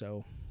am.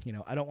 So, you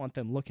know, I don't want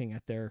them looking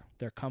at their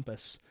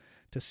compass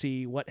to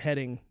see what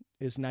heading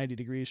is 90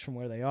 degrees from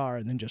where they are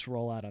and then just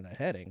roll out on that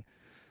heading.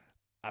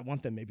 I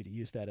want them maybe to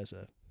use that as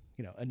a,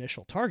 you know,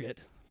 initial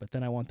target, but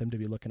then I want them to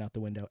be looking out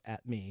the window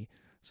at me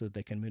so that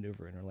they can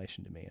maneuver in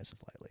relation to me as a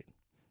flight lead.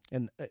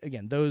 And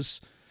again,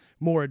 those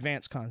more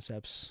advanced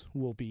concepts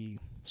will be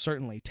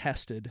certainly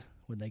tested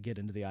when they get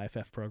into the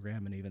IFF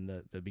program and even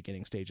the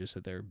beginning stages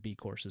of their B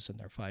courses and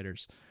their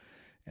fighters.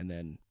 And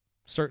then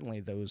certainly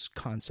those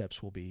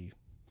concepts will be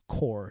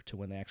core to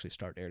when they actually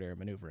start air-to-air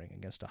maneuvering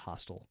against a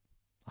hostile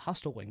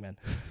wingman,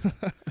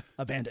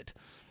 a bandit.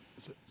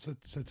 So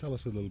tell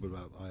us a little bit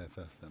about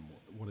IFF then.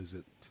 What is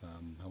it?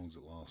 How long does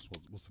it last?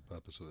 What's the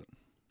purpose of it?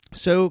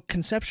 So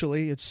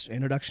conceptually, it's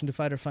Introduction to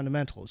Fighter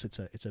Fundamentals. It's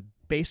a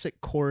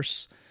basic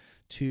course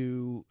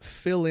to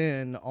fill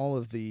in all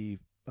of the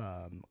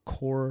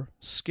core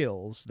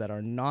skills that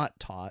are not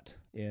taught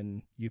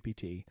in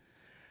UPT,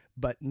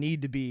 but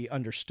need to be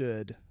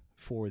understood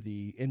for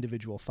the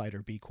individual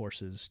fighter B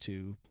courses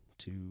to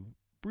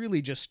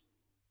really just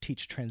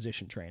teach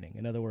transition training.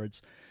 In other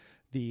words,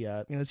 the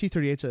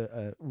T-38 is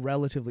a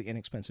relatively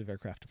inexpensive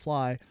aircraft to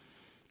fly.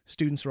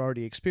 Students are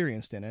already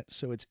experienced in it,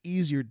 so it's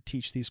easier to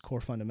teach these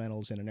core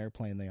fundamentals in an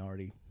airplane they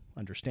already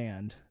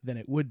understand than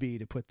it would be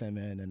to put them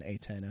in an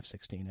A-10,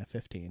 F-16,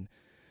 F-15,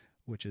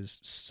 which is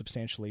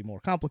substantially more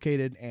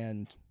complicated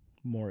and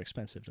more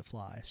expensive to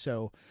fly.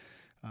 So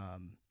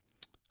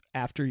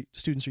after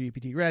students are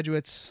UPT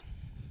graduates,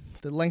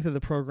 the length of the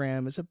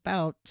program is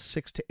about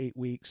 6 to 8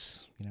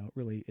 weeks. You know,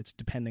 really, it's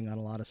depending on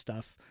a lot of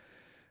stuff.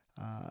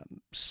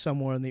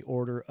 Somewhere in the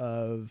order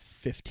of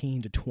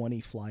 15 to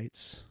 20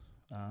 flights.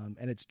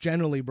 And it's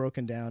generally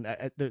broken down.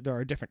 There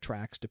are different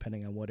tracks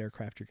depending on what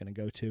aircraft you're going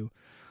to go to.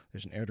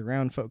 There's an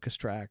air-to-ground focus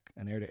track,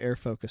 an air-to-air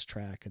focus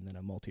track, and then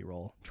a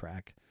multi-role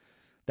track.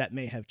 That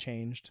may have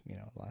changed. You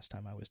know, the last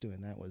time I was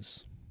doing that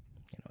was,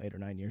 8 or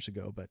 9 years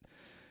ago. But,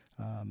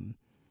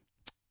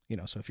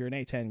 so if you're an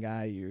A-10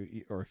 guy,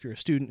 or if you're a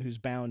student who's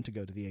bound to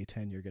go to the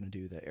A-10, you're going to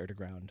do the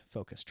air-to-ground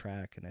focus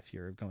track. And if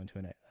you're going to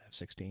an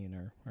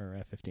F-16 or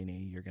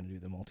F-15E, you're going to do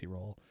the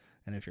multi-role.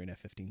 And if you're an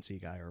F-15C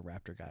guy or a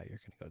Raptor guy, you're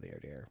going to go to the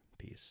air-to-air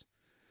piece.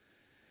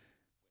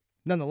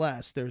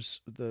 Nonetheless,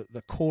 there's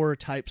the core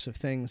types of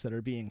things that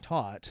are being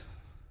taught.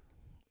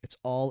 It's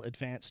all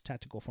advanced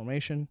tactical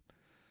formation,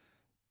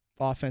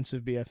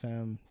 offensive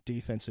BFM,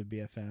 defensive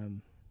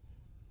BFM.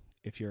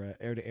 If you're an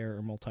air-to-air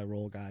or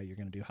multi-role guy, you're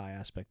going to do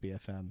high-aspect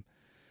BFM.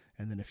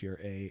 And then if you're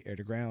a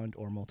air-to-ground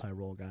or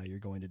multi-role guy, you're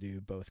going to do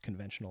both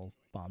conventional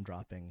bomb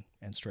dropping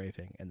and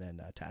strafing, and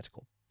then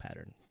tactical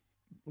pattern,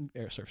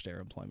 air-surface-to-air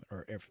employment,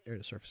 or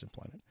air-to-surface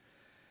employment.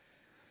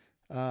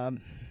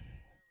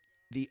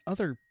 The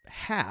other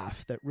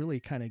half that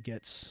really kind of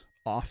gets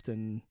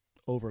often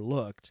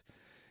overlooked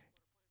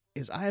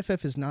is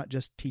IFF is not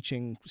just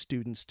teaching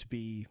students to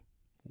be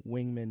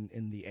wingmen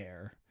in the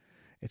air.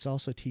 It's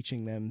also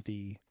teaching them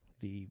the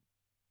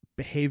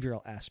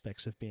behavioral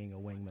aspects of being a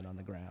wingman on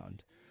the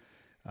ground.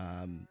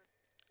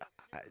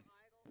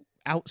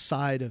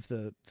 Outside of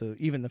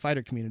even the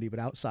fighter community, but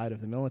outside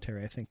of the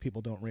military, I think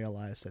people don't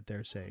realize that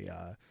there's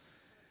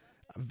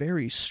a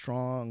very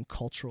strong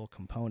cultural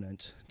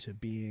component to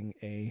being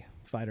a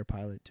fighter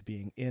pilot, to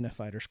being in a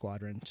fighter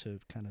squadron, to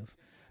kind of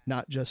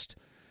not just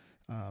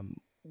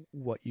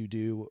what you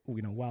do,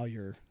 while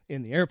you're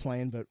in the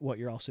airplane, but what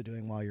you're also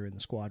doing while you're in the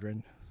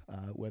squadron,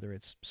 whether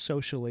it's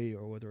socially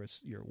or whether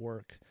it's your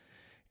work.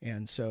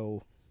 And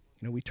so,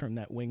 we term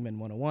that Wingman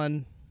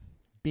 101.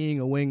 Being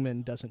a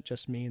wingman doesn't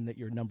just mean that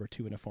you're number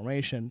 2 in a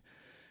formation.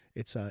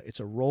 It's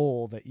a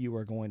role that you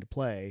are going to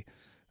play,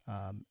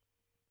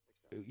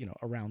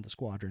 around the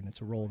squadron.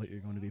 It's a role that you're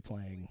going to be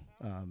playing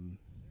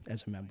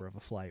as a member of a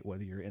flight,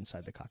 whether you're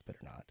inside the cockpit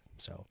or not.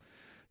 So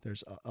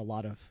there's a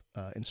lot of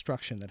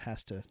instruction that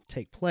has to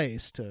take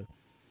place to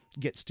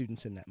get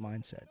students in that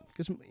mindset,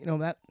 because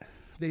that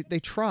they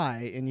try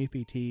in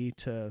UPT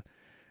to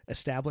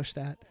establish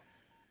that,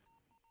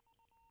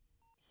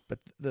 but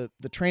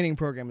the training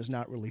program is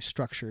not really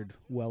structured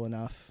well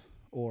enough,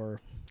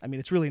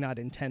 it's really not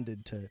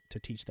intended to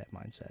teach that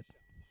mindset.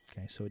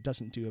 Okay, so it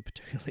doesn't do a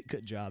particularly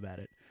good job at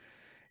it.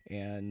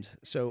 And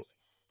so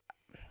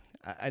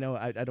I know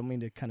I don't mean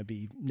to kind of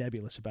be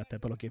nebulous about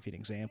that, but I'll give you an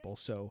example.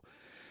 So,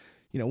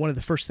 one of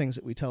the first things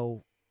that we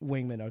tell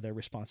wingmen are their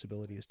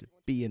responsibility is to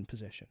be in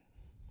position.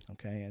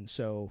 Okay, and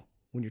so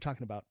when you're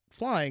talking about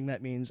flying,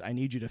 that means I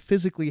need you to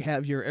physically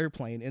have your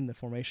airplane in the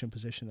formation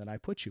position that I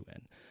put you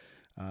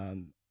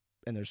in.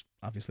 And there's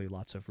obviously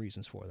lots of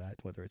reasons for that,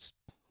 whether it's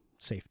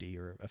safety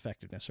or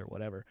effectiveness or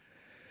whatever.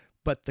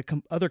 But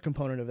the other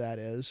component of that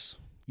is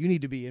you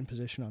need to be in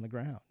position on the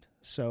ground.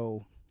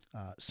 So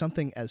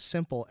something as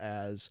simple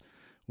as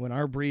when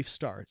our brief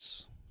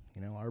starts,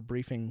 our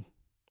briefing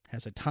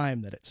has a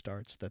time that it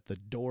starts, that the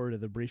door to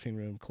the briefing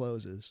room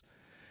closes.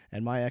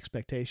 And my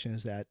expectation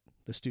is that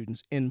the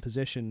student's in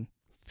position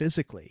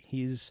physically.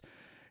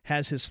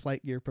 Has his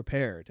flight gear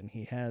prepared, and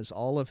he has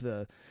all of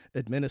the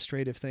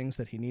administrative things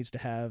that he needs to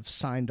have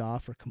signed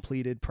off or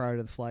completed prior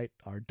to the flight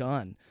are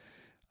done.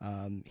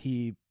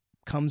 He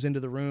comes into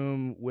the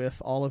room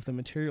with all of the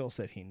materials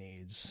that he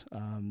needs.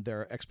 There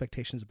are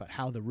expectations about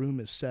how the room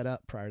is set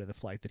up prior to the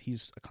flight, that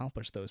he's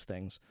accomplished those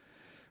things.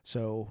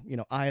 So,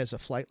 I, as a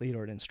flight lead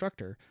or an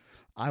instructor,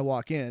 I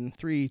walk in,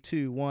 3,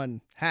 2,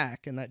 1,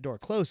 hack, and that door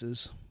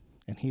closes,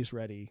 and he's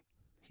ready.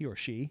 He or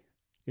she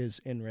is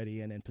ready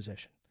and in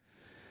position.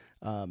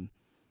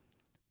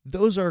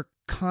 Those are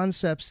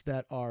concepts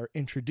that are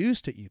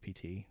introduced at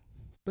UPT,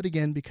 but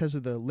again, because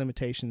of the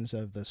limitations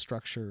of the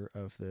structure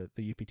of the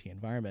UPT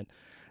environment,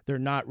 they're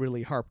not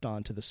really harped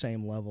on to the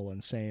same level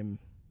and same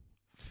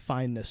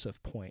fineness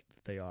of point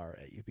that they are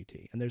at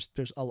UPT. And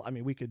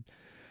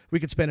we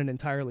could spend an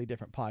entirely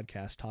different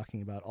podcast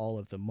talking about all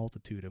of the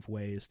multitude of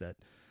ways that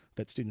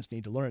students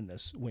need to learn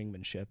this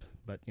wingmanship,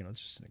 but it's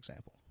just an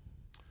example.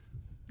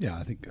 Yeah,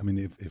 I think,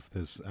 if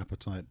there's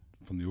appetite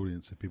from the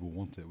audience, if people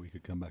want it, we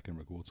could come back and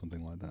record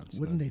something like that.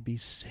 Wouldn't they be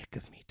sick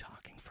of me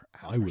talking for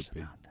hours? I would be.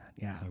 About that?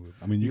 Yeah. I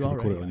would. You can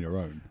record it on your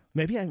own.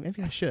 Maybe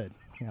I should.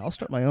 Yeah, I'll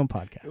start my own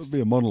podcast. It would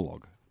be a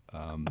monologue.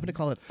 I'm going to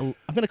call it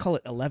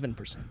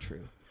 11%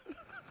 true.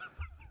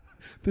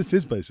 This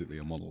is basically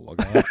a monologue.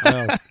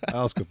 I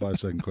ask a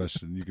 5-second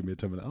question, you give me a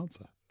 10-minute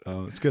answer.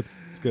 It's good.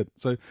 It's good.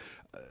 So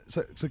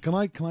can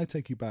I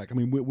take you back?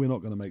 We're not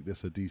going to make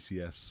this a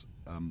DCS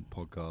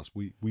podcast.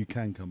 We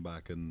can come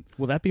back and.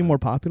 Will that be more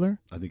popular?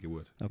 I think it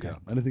would. Okay.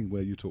 Yeah. Anything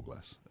where you talk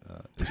less.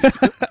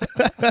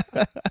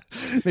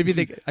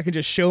 Maybe I could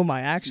just show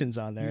my actions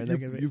on there.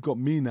 You've got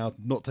me now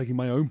not taking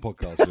my own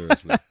podcast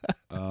seriously.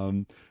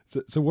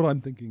 So what I'm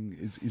thinking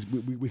is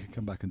we can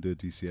come back and do a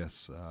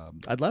DCS.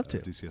 I'd love to.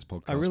 DCS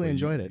podcast. I really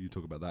enjoyed it. You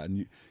talk about that,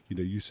 and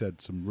you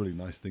said some really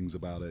nice things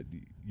about it.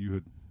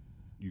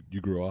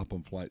 You grew up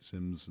on flight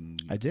sims,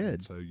 and I did.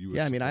 And so you were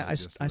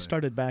I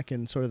started back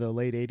in sort of the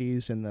late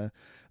 '80s in the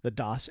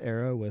DOS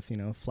era with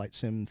Flight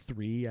Sim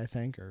 3, I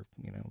think, or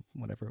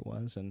whatever it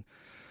was, and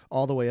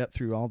all the way up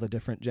through all the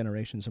different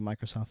generations of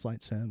Microsoft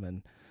Flight Sim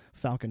and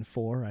Falcon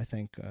 4. I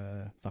think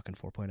Falcon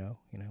 4.0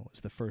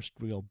 was the first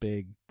real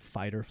big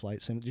fighter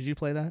flight sim. Did you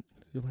play that?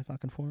 Did you play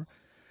Falcon 4?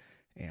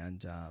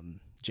 And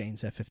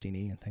Jane's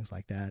F-15E and things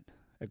like that.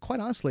 Quite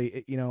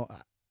honestly,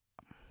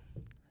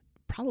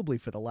 probably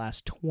for the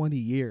last 20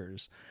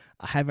 years,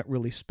 I haven't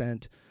really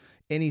spent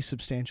any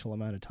substantial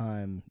amount of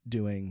time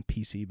doing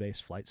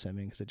PC-based flight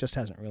simming, because it just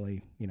hasn't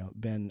really,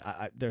 been.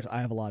 I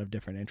have a lot of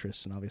different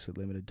interests and obviously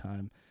limited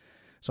time,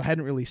 so I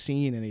hadn't really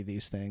seen any of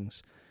these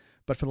things.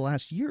 But for the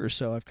last year or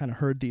so, I've kind of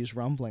heard these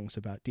rumblings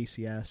about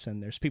DCS,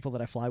 and there's people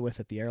that I fly with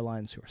at the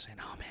airlines who are saying,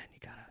 "Oh man, you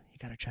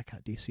gotta check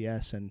out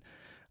DCS." And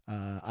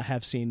I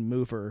have seen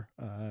Mover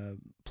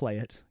play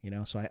it,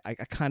 so I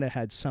kind of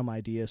had some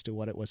idea as to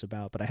what it was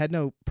about, but I had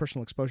no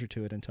personal exposure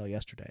to it until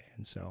yesterday.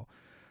 And so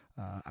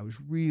I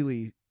was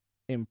really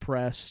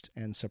impressed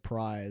and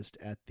surprised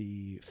at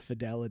the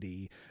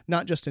fidelity,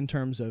 not just in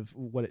terms of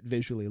what it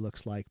visually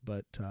looks like,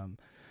 but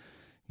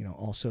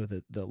also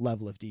the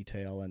level of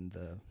detail and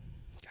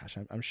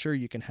I'm sure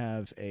you can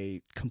have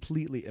a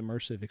completely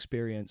immersive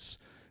experience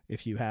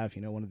if you have,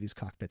 one of these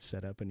cockpits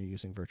set up and you're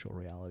using virtual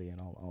reality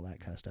and all that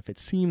kind of stuff. It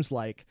seems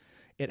like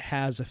it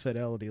has a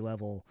fidelity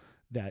level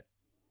that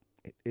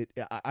it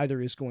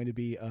either is going to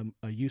be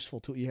a useful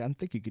tool. Yeah, I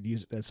think you could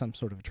use it as some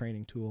sort of a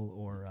training tool,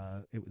 or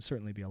it would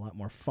certainly be a lot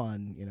more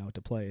fun,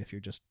 to play if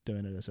you're just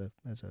doing it as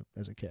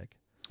a kick.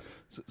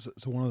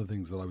 So one of the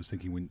things that I was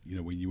thinking when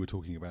you were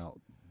talking about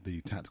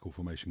the tactical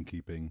formation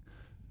keeping,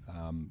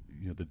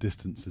 the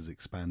distance is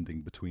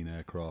expanding between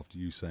aircraft.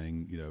 You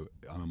saying,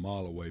 I'm a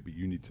mile away, but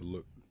you need to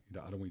look.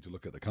 I don't want you to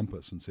look at the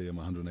compass and see I'm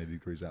 180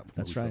 degrees out from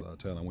That's the right.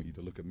 turn. I want you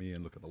to look at me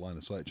and look at the line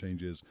of sight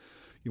changes.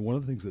 One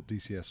of the things that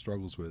DCS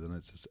struggles with, and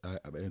it's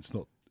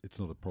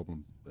not a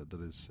problem that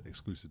is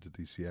exclusive to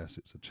DCS.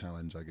 It's a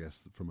challenge, I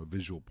guess, from a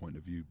visual point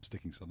of view,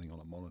 sticking something on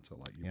a monitor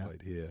like you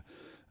played here,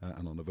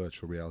 and on a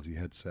virtual reality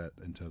headset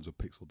in terms of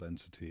pixel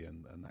density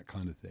and that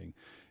kind of thing,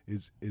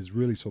 is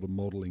really sort of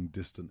modeling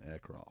distant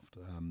aircraft.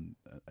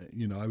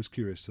 I was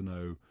curious to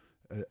know,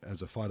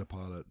 as a fighter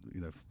pilot,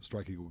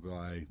 Strike Eagle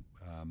guy,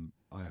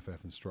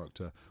 IFF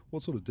instructor,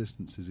 what sort of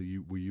distances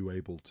were you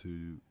able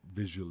to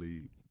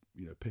visually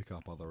pick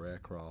up other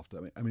aircraft?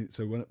 I mean,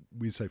 so when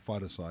we say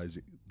fighter size,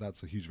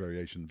 that's a huge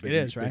variation. It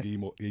is, right?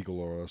 Big Eagle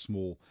or a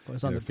small. Well,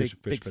 it's on the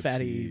big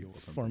fatty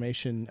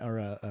formation or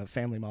a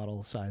family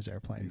model size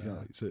airplane.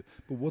 Exactly. So,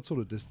 but what sort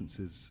of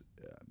distances,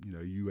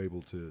 are you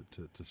able to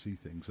see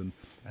things? And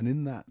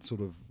in that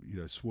sort of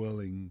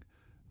swirling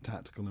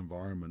tactical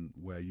environment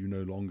where you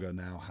no longer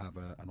now have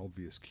an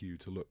obvious cue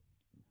to look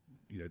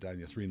down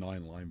your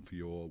 3-9 line for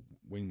your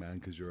wingman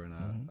because you're in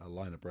a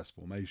line of breast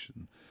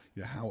formation.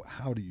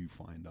 How do you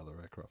find other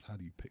aircraft? How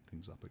do you pick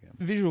things up again?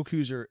 Visual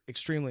cues are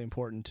extremely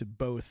important to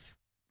both,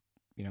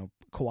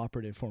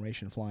 cooperative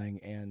formation flying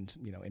and,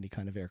 any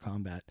kind of air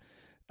combat.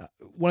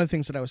 One of the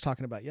things that I was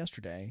talking about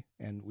yesterday,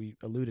 and we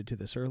alluded to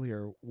this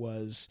earlier,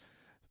 was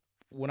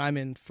when I'm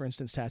in, for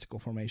instance, tactical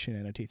formation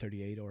in a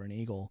T-38 or an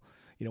Eagle,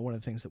 one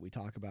of the things that we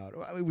talk about,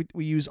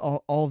 we use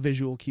all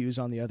visual cues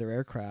on the other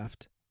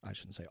aircraft. I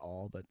shouldn't say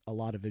all, but a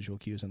lot of visual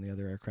cues on the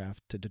other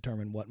aircraft to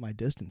determine what my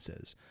distance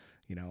is.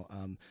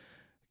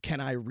 Can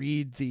I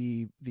read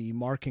the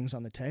markings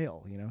on the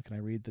tail? Can I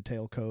read the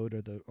tail code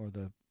or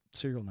the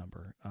serial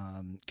number?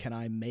 Can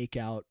I make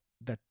out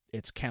that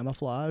it's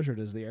camouflage, or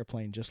does the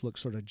airplane just look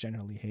sort of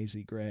generally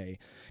hazy gray?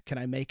 Can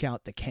I make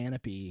out the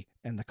canopy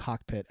and the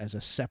cockpit as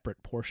a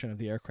separate portion of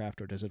the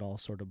aircraft, or does it all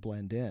sort of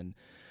blend in?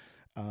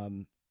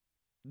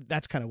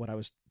 That's kind of what I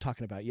was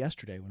talking about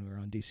yesterday when we were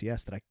on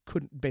DCS, that I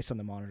couldn't, based on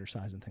the monitor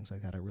size and things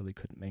like that, I really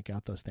couldn't make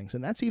out those things.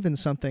 And that's even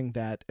something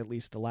that, at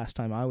least the last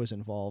time I was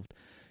involved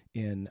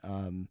in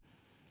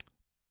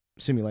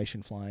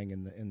simulation flying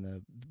in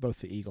the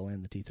both the Eagle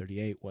and the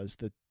T-38, was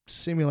the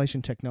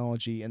simulation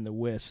technology and the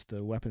WIS,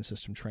 the weapon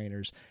system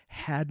trainers,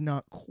 had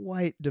not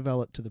quite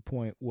developed to the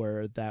point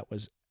where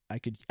I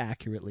could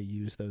accurately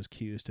use those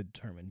cues to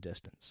determine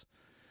distance.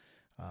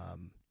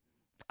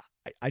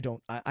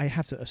 I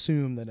have to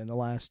assume that in the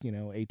last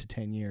 8 to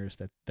 10 years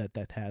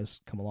that has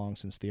come along,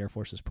 since the Air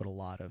Force has put a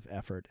lot of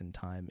effort and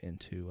time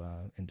into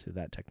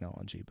that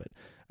technology. But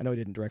I know I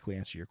didn't directly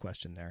answer your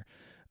question there.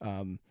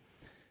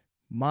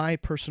 My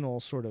personal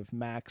sort of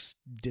max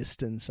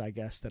distance, I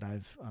guess, that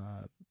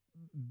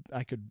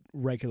I could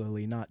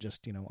regularly, not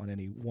just on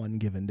any one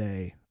given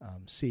day,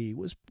 see,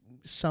 was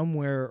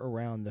somewhere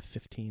around the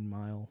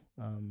 15-mile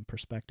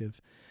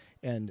perspective.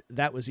 And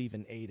that was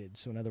even aided.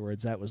 So in other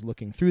words, that was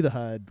looking through the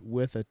HUD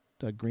with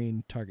a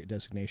green target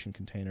designation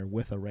container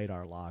with a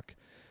radar lock.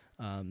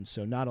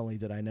 So not only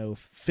did I know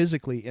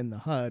physically in the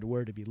HUD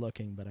where to be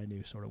looking, but I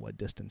knew sort of what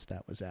distance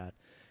that was at.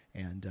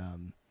 And,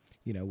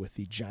 with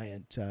the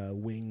giant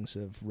wings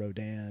of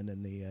Rodan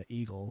and the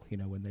Eagle,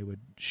 when they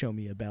would show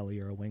me a belly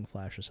or a wing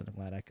flash or something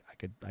like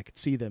that, I could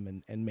see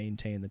them and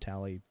maintain the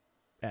tally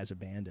as a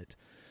bandit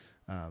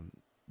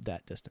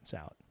that distance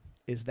out.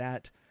 Is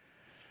that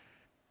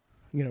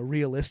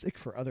realistic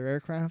for other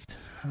aircraft?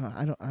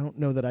 I don't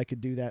know that I could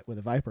do that with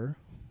a Viper.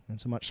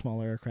 It's a much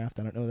smaller aircraft.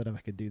 I don't know that if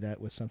I could do that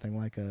with something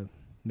like a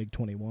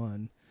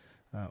MiG-21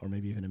 or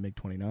maybe even a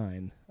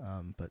MiG-29.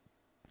 But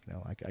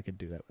I could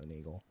do that with an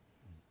Eagle.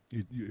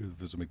 If it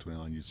was a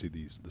MiG-29, you'd see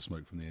the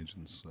smoke from the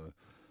engines.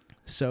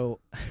 So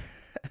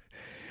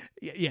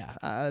yeah.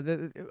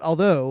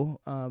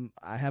 Although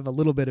I have a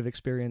little bit of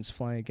experience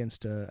flying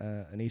against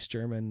an East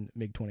German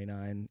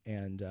MiG-29,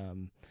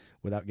 and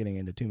without getting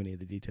into too many of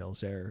the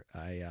details there,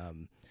 I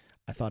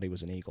thought he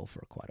was an Eagle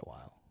for quite a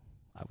while.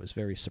 I was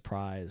very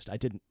surprised.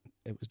 It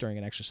was during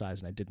an exercise,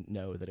 and I didn't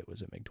know that it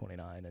was a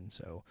MiG-29, and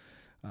so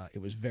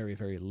it was very,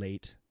 very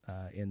late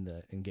in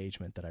the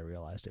engagement that I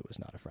realized it was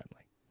not a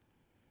friendly.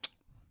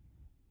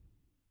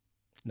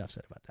 Enough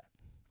said about that.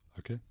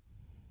 Okay,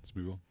 let's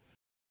move on.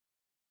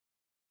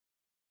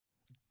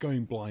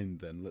 Going blind,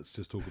 then. Let's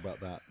just talk about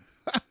that.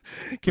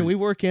 Can we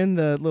work in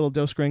the little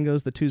Dos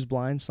Gringos, the Two's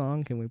Blind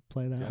song? Can we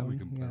play that? Yeah, one? we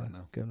can play that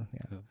now. Good.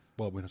 Yeah.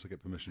 Well, we have to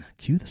get permission.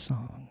 Cue the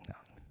song. No.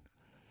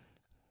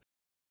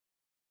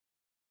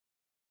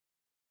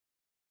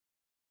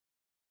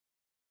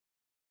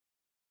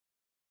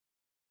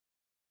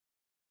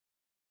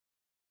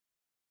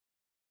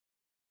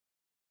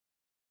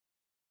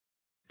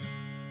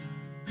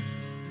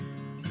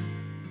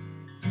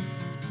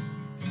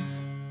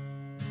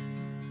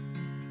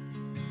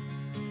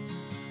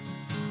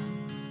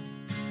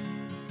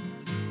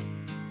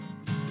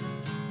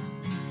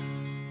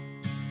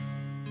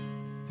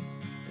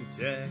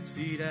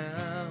 taxied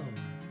out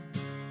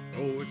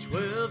for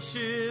 12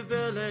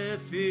 Chevrolet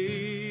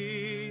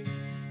feet,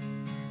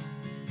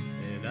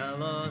 and I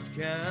lost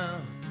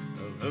count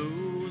of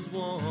who's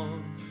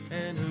one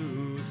and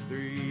who's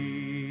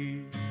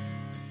three.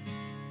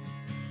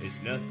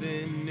 It's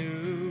nothing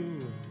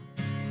new,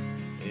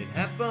 it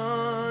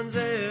happens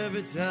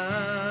every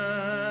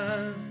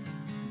time.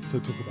 So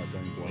talk about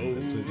going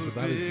blind. So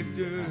that is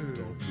the act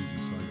of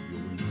losing sight of your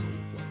window.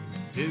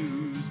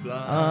 Two's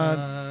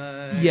blind.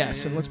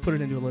 Yes, and let's put it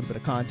into a little bit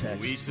of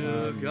context. We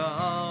took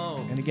off.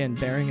 And again,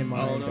 bearing in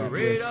mind On that a with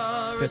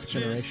radar fifth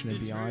generation and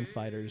assisted beyond train.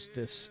 fighters,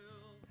 this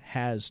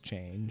has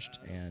changed,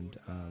 and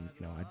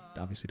I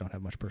obviously don't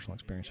have much personal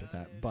experience with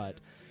that. But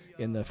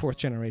in the fourth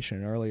generation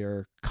and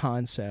earlier,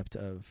 concept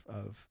of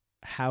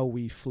how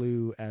we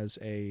flew as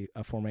a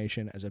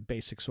formation, as a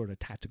basic sort of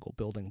tactical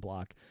building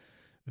block,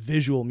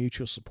 visual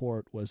mutual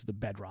support was the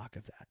bedrock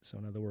of that. So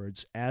in other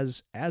words,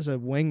 as a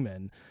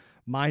wingman,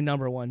 my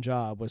number one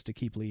job was to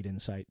keep lead in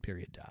sight,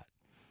 period, dot.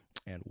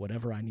 And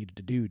whatever I needed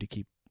to do to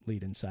keep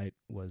lead in sight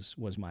was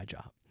my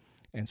job.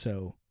 And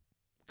so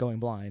going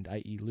blind,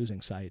 i.e.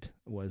 losing sight,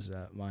 was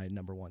my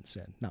number one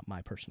sin. Not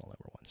my personal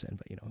number one sin,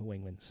 but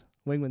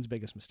wingman's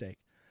biggest mistake.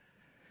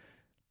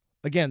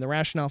 Again, the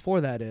rationale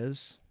for that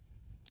is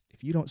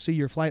if you don't see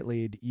your flight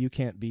lead, you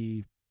can't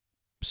be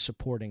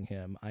supporting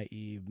him,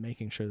 i.e.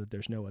 making sure that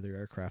there's no other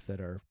aircraft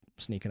that are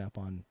sneaking up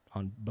on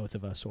both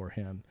of us or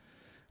him.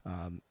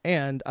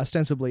 And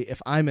ostensibly,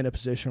 if I'm in a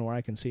position where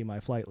I can see my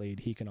flight lead,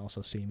 he can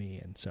also see me.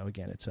 And so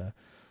again, it's a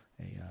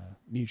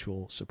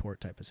mutual support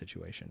type of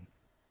situation.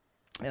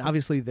 And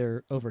obviously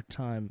there over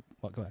time,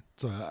 well, go ahead.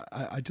 So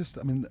I just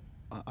don't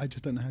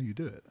know how you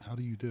do it. How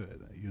do you do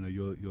it?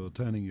 You're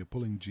turning, you're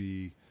pulling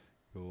G,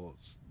 you're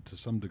to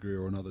some degree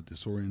or another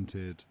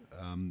disoriented.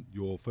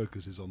 Your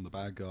focus is on the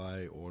bad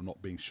guy or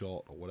not being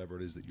shot or whatever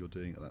it is that you're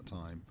doing at that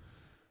time.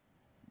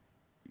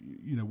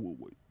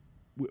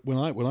 When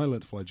I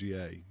learned to fly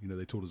GA,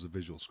 they taught us a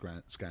visual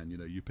scan.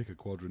 You pick a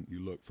quadrant, you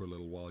look for a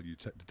little while, you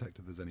detect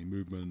if there's any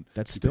movement.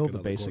 That's you still pick the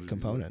another basic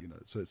quadrant,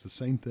 component. so it's the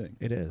same thing.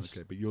 It is.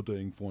 Okay, but you're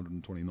doing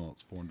 420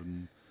 knots,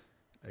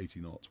 480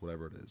 knots,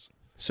 whatever it is.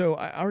 So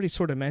I already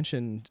sort of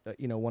mentioned,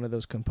 one of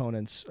those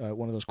components,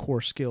 one of those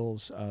core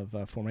skills of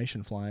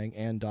formation flying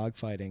and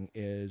dogfighting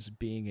is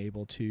being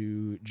able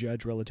to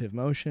judge relative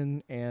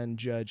motion and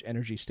judge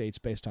energy states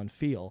based on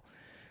feel.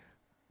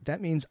 That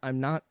means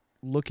I'm not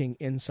looking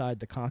inside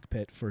the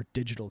cockpit for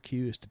digital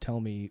cues to tell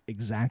me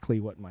exactly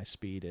what my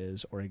speed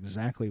is or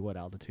exactly what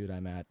altitude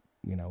I'm at,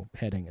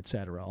 heading,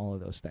 etc., all of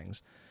those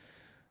things.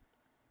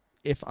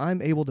 If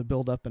I'm able to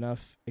build up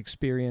enough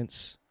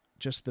experience,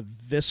 just the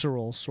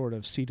visceral sort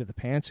of seat of the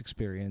pants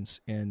experience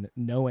in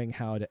knowing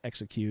how to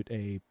execute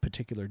a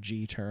particular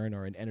G turn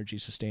or an energy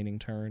sustaining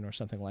turn or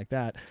something like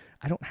that,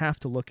 I don't have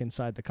to look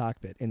inside the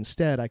cockpit.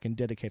 Instead, I can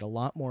dedicate a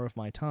lot more of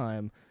my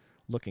time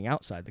looking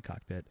outside the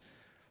cockpit.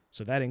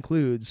 So that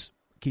includes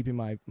keeping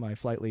my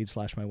flight lead /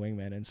 my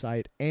wingman in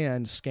sight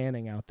and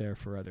scanning out there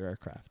for other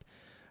aircraft.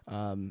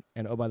 And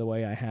oh, by the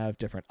way, I have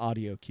different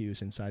audio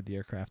cues inside the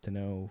aircraft to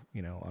know,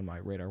 on my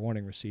radar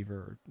warning receiver,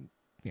 or,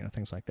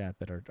 things like that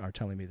are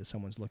telling me that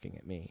someone's looking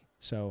at me.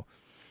 So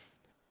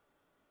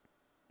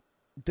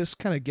this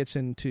kind of gets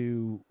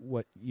into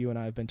what you and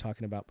I have been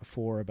talking about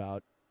before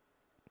about,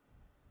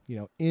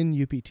 in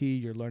UPT,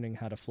 you're learning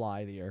how to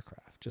fly the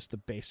aircraft, just the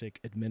basic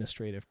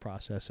administrative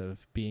process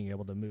of being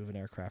able to move an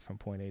aircraft from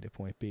point A to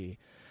point B.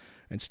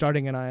 And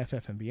starting in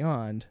IFF and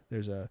beyond,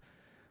 there's a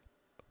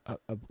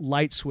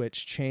light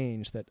switch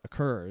change that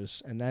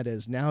occurs, and that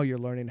is now you're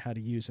learning how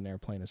to use an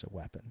airplane as a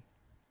weapon.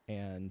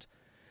 And,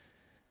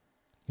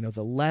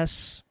 the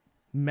less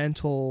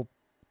mental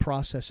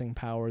processing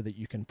power that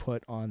you can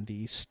put on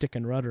the stick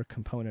and rudder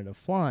component of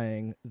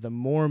flying, the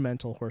more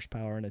mental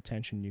horsepower and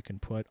attention you can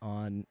put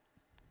on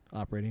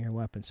operating your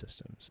weapon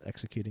systems,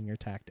 executing your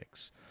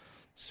tactics,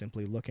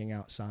 simply looking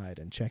outside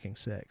and checking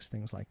SIGs,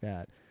 things like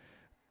that.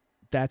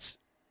 That's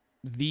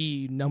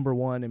the number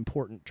one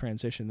important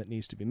transition that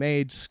needs to be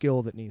made,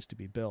 skill that needs to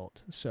be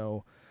built.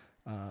 So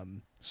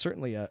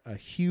certainly a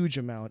huge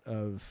amount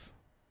of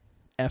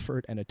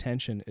effort and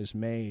attention is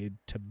made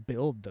to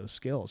build those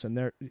skills. And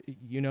there,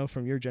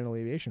 from your general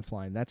aviation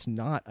flying, that's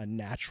not a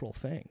natural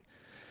thing.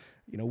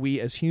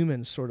 We as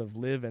humans sort of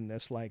live in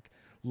this like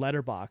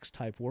letterbox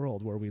type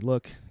world where we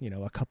look,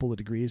 a couple of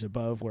degrees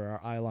above where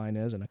our eye line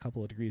is and a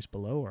couple of degrees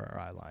below where our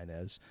eye line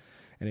is.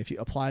 And if you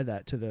apply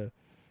that to the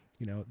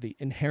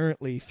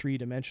inherently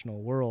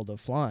three-dimensional world of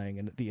flying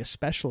and the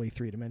especially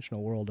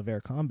three-dimensional world of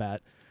air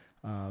combat,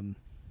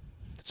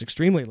 it's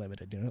extremely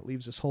limited. It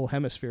leaves this whole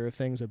hemisphere of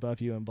things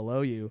above you and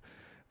below you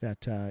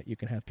that you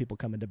can have people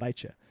coming to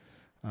bite you.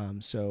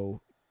 So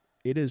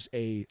it is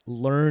a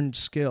learned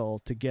skill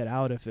to get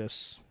out of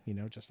this,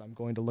 just I'm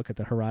going to look at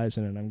the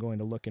horizon and I'm going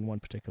to look in one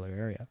particular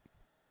area.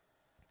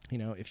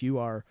 If you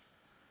are,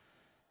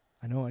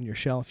 I know on your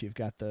shelf you've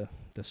got the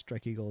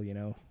Strike Eagle,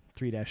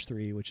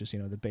 3-3, which is,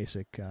 the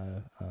basic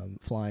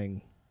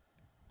flying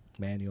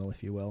manual,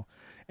 if you will.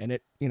 And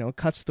it,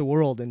 cuts the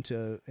world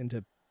into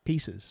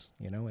pieces,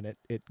 and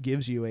it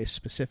gives you a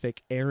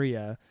specific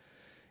area.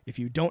 If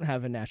you don't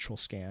have a natural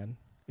scan,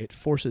 it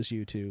forces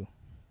you to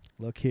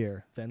look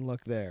here, then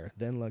look there,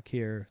 then look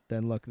here,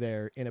 then look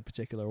there in a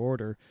particular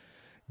order,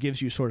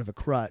 gives you sort of a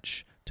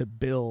crutch to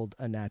build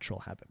a natural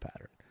habit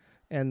pattern.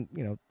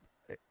 And,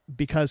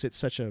 because it's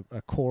such a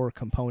core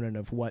component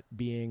of what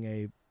being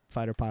a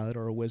fighter pilot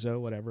or a Wizzo,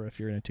 whatever, if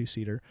you're in a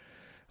two-seater,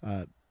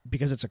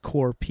 because it's a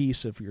core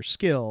piece of your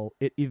skill,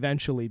 it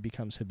eventually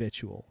becomes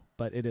habitual,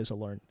 but it is a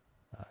learned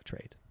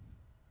trait.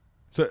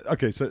 So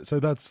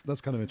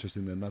that's kind of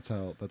interesting then. That's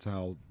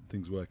how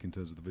things work in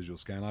terms of the visual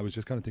scan. I was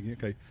just kind of thinking,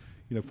 okay,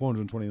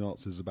 420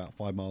 knots is about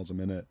 5 miles a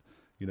minute.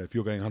 If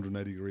you're going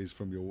 180 degrees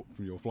from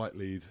your flight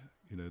lead,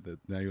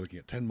 now you're looking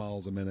at 10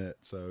 miles a minute.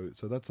 So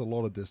that's a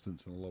lot of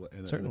distance and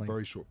in a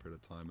very short period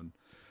of time. And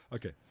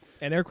okay.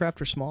 And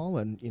aircraft are small,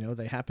 and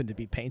they happen to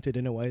be painted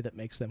in a way that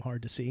makes them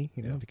hard to see.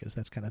 Because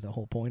that's kind of the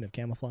whole point of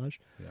camouflage.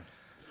 Yeah.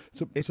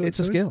 So it's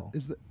a skill.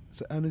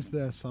 Is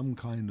there some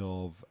kind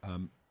of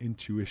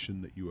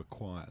intuition that you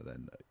acquire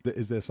then?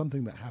 Is there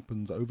something that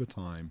happens over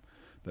time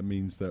that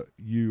means that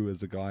you,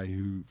 as a guy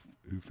who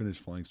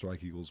finished flying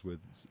Strike Eagles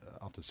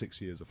after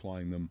 6 years of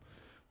flying them,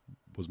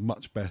 was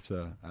much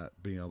better at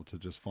being able to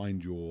just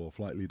find your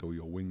flight lead or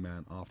your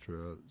wingman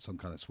after some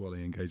kind of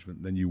swirling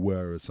engagement than you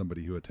were as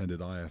somebody who attended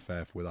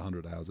IFF with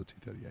 100 hours of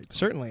T-38?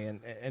 Certainly,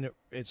 and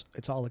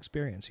it's all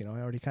experience. I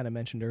already kind of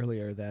mentioned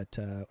earlier that,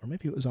 or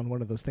maybe it was on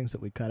one of those things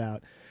that we cut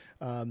out.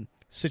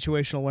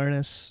 Situational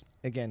awareness,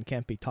 again,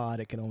 can't be taught.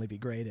 It can only be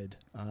graded.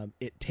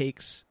 It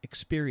takes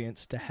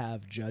experience to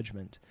have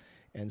judgment.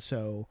 And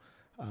so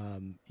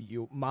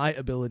my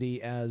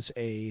ability as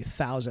a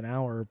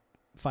 1,000-hour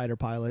fighter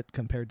pilot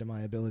compared to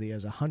my ability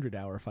as a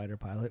 100-hour fighter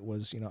pilot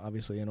was,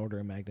 obviously an order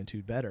of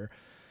magnitude better,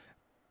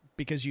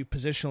 because you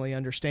positionally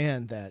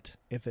understand that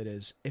if it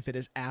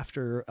is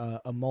after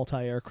a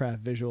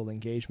multi-aircraft visual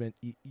engagement,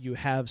 you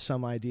have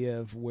some idea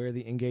of where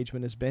the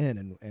engagement has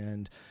been,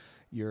 and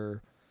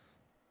your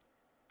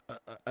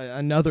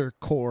another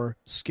core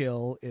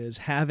skill is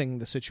having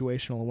the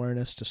situational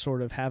awareness to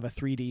sort of have a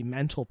 3D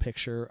mental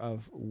picture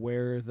of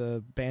where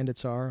the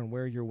bandits are and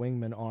where your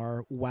wingmen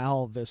are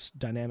while this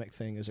dynamic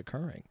thing is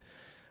occurring.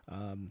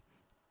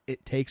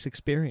 It takes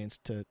experience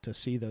to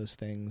see those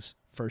things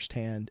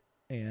firsthand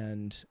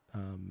and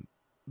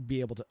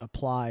be able to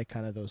apply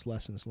kind of those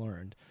lessons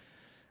learned.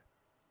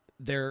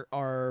 There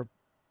are,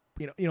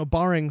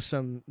 barring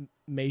some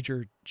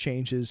major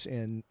changes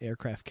in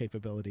aircraft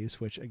capabilities,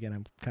 which again,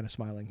 I'm kind of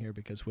smiling here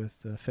because with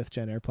the 5th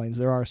gen airplanes,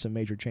 there are some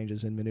major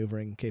changes in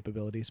maneuvering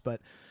capabilities,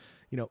 but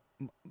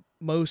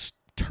most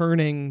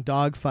turning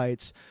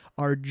dogfights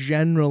are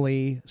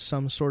generally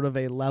some sort of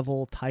a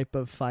level type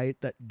of fight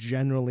that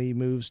generally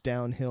moves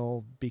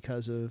downhill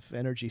because of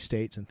energy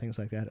states and things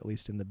like that. At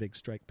least in the big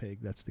Strike Pig,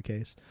 that's the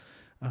case.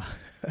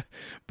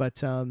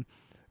 But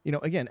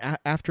again,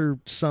 after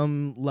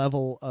some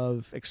level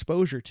of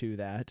exposure to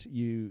that,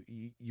 you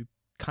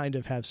kind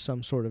of have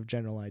some sort of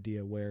general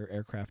idea where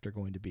aircraft are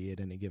going to be at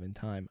any given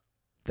time.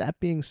 That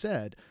being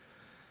said,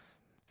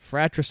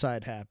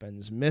 fratricide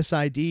happens,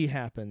 mis-ID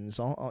happens.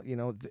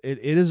 It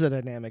is a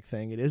dynamic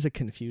thing. It is a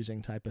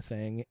confusing type of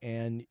thing,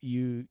 and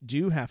you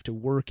do have to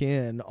work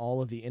in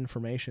all of the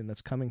information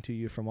that's coming to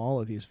you from all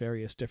of these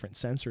various different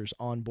sensors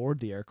on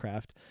board the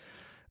aircraft.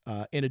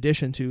 In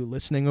addition to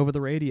listening over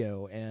the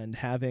radio and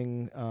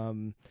having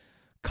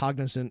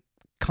cognizant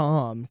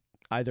comm,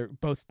 either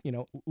both,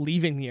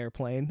 leaving the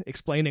airplane,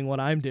 explaining what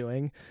I'm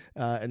doing,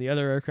 and the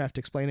other aircraft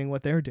explaining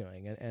what they're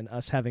doing, and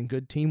us having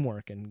good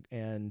teamwork.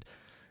 And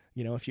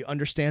if you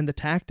understand the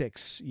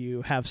tactics,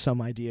 you have some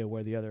idea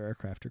where the other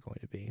aircraft are going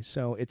to be.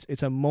 So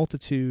it's a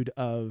multitude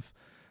of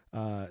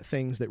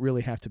things that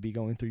really have to be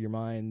going through your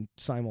mind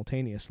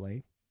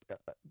simultaneously.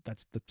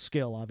 That's the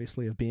skill,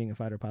 obviously, of being a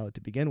fighter pilot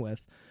to begin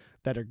with,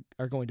 that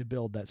are going to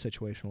build that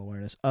situational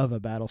awareness of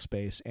a battle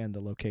space and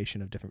the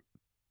location of different,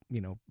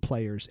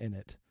 players in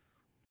it.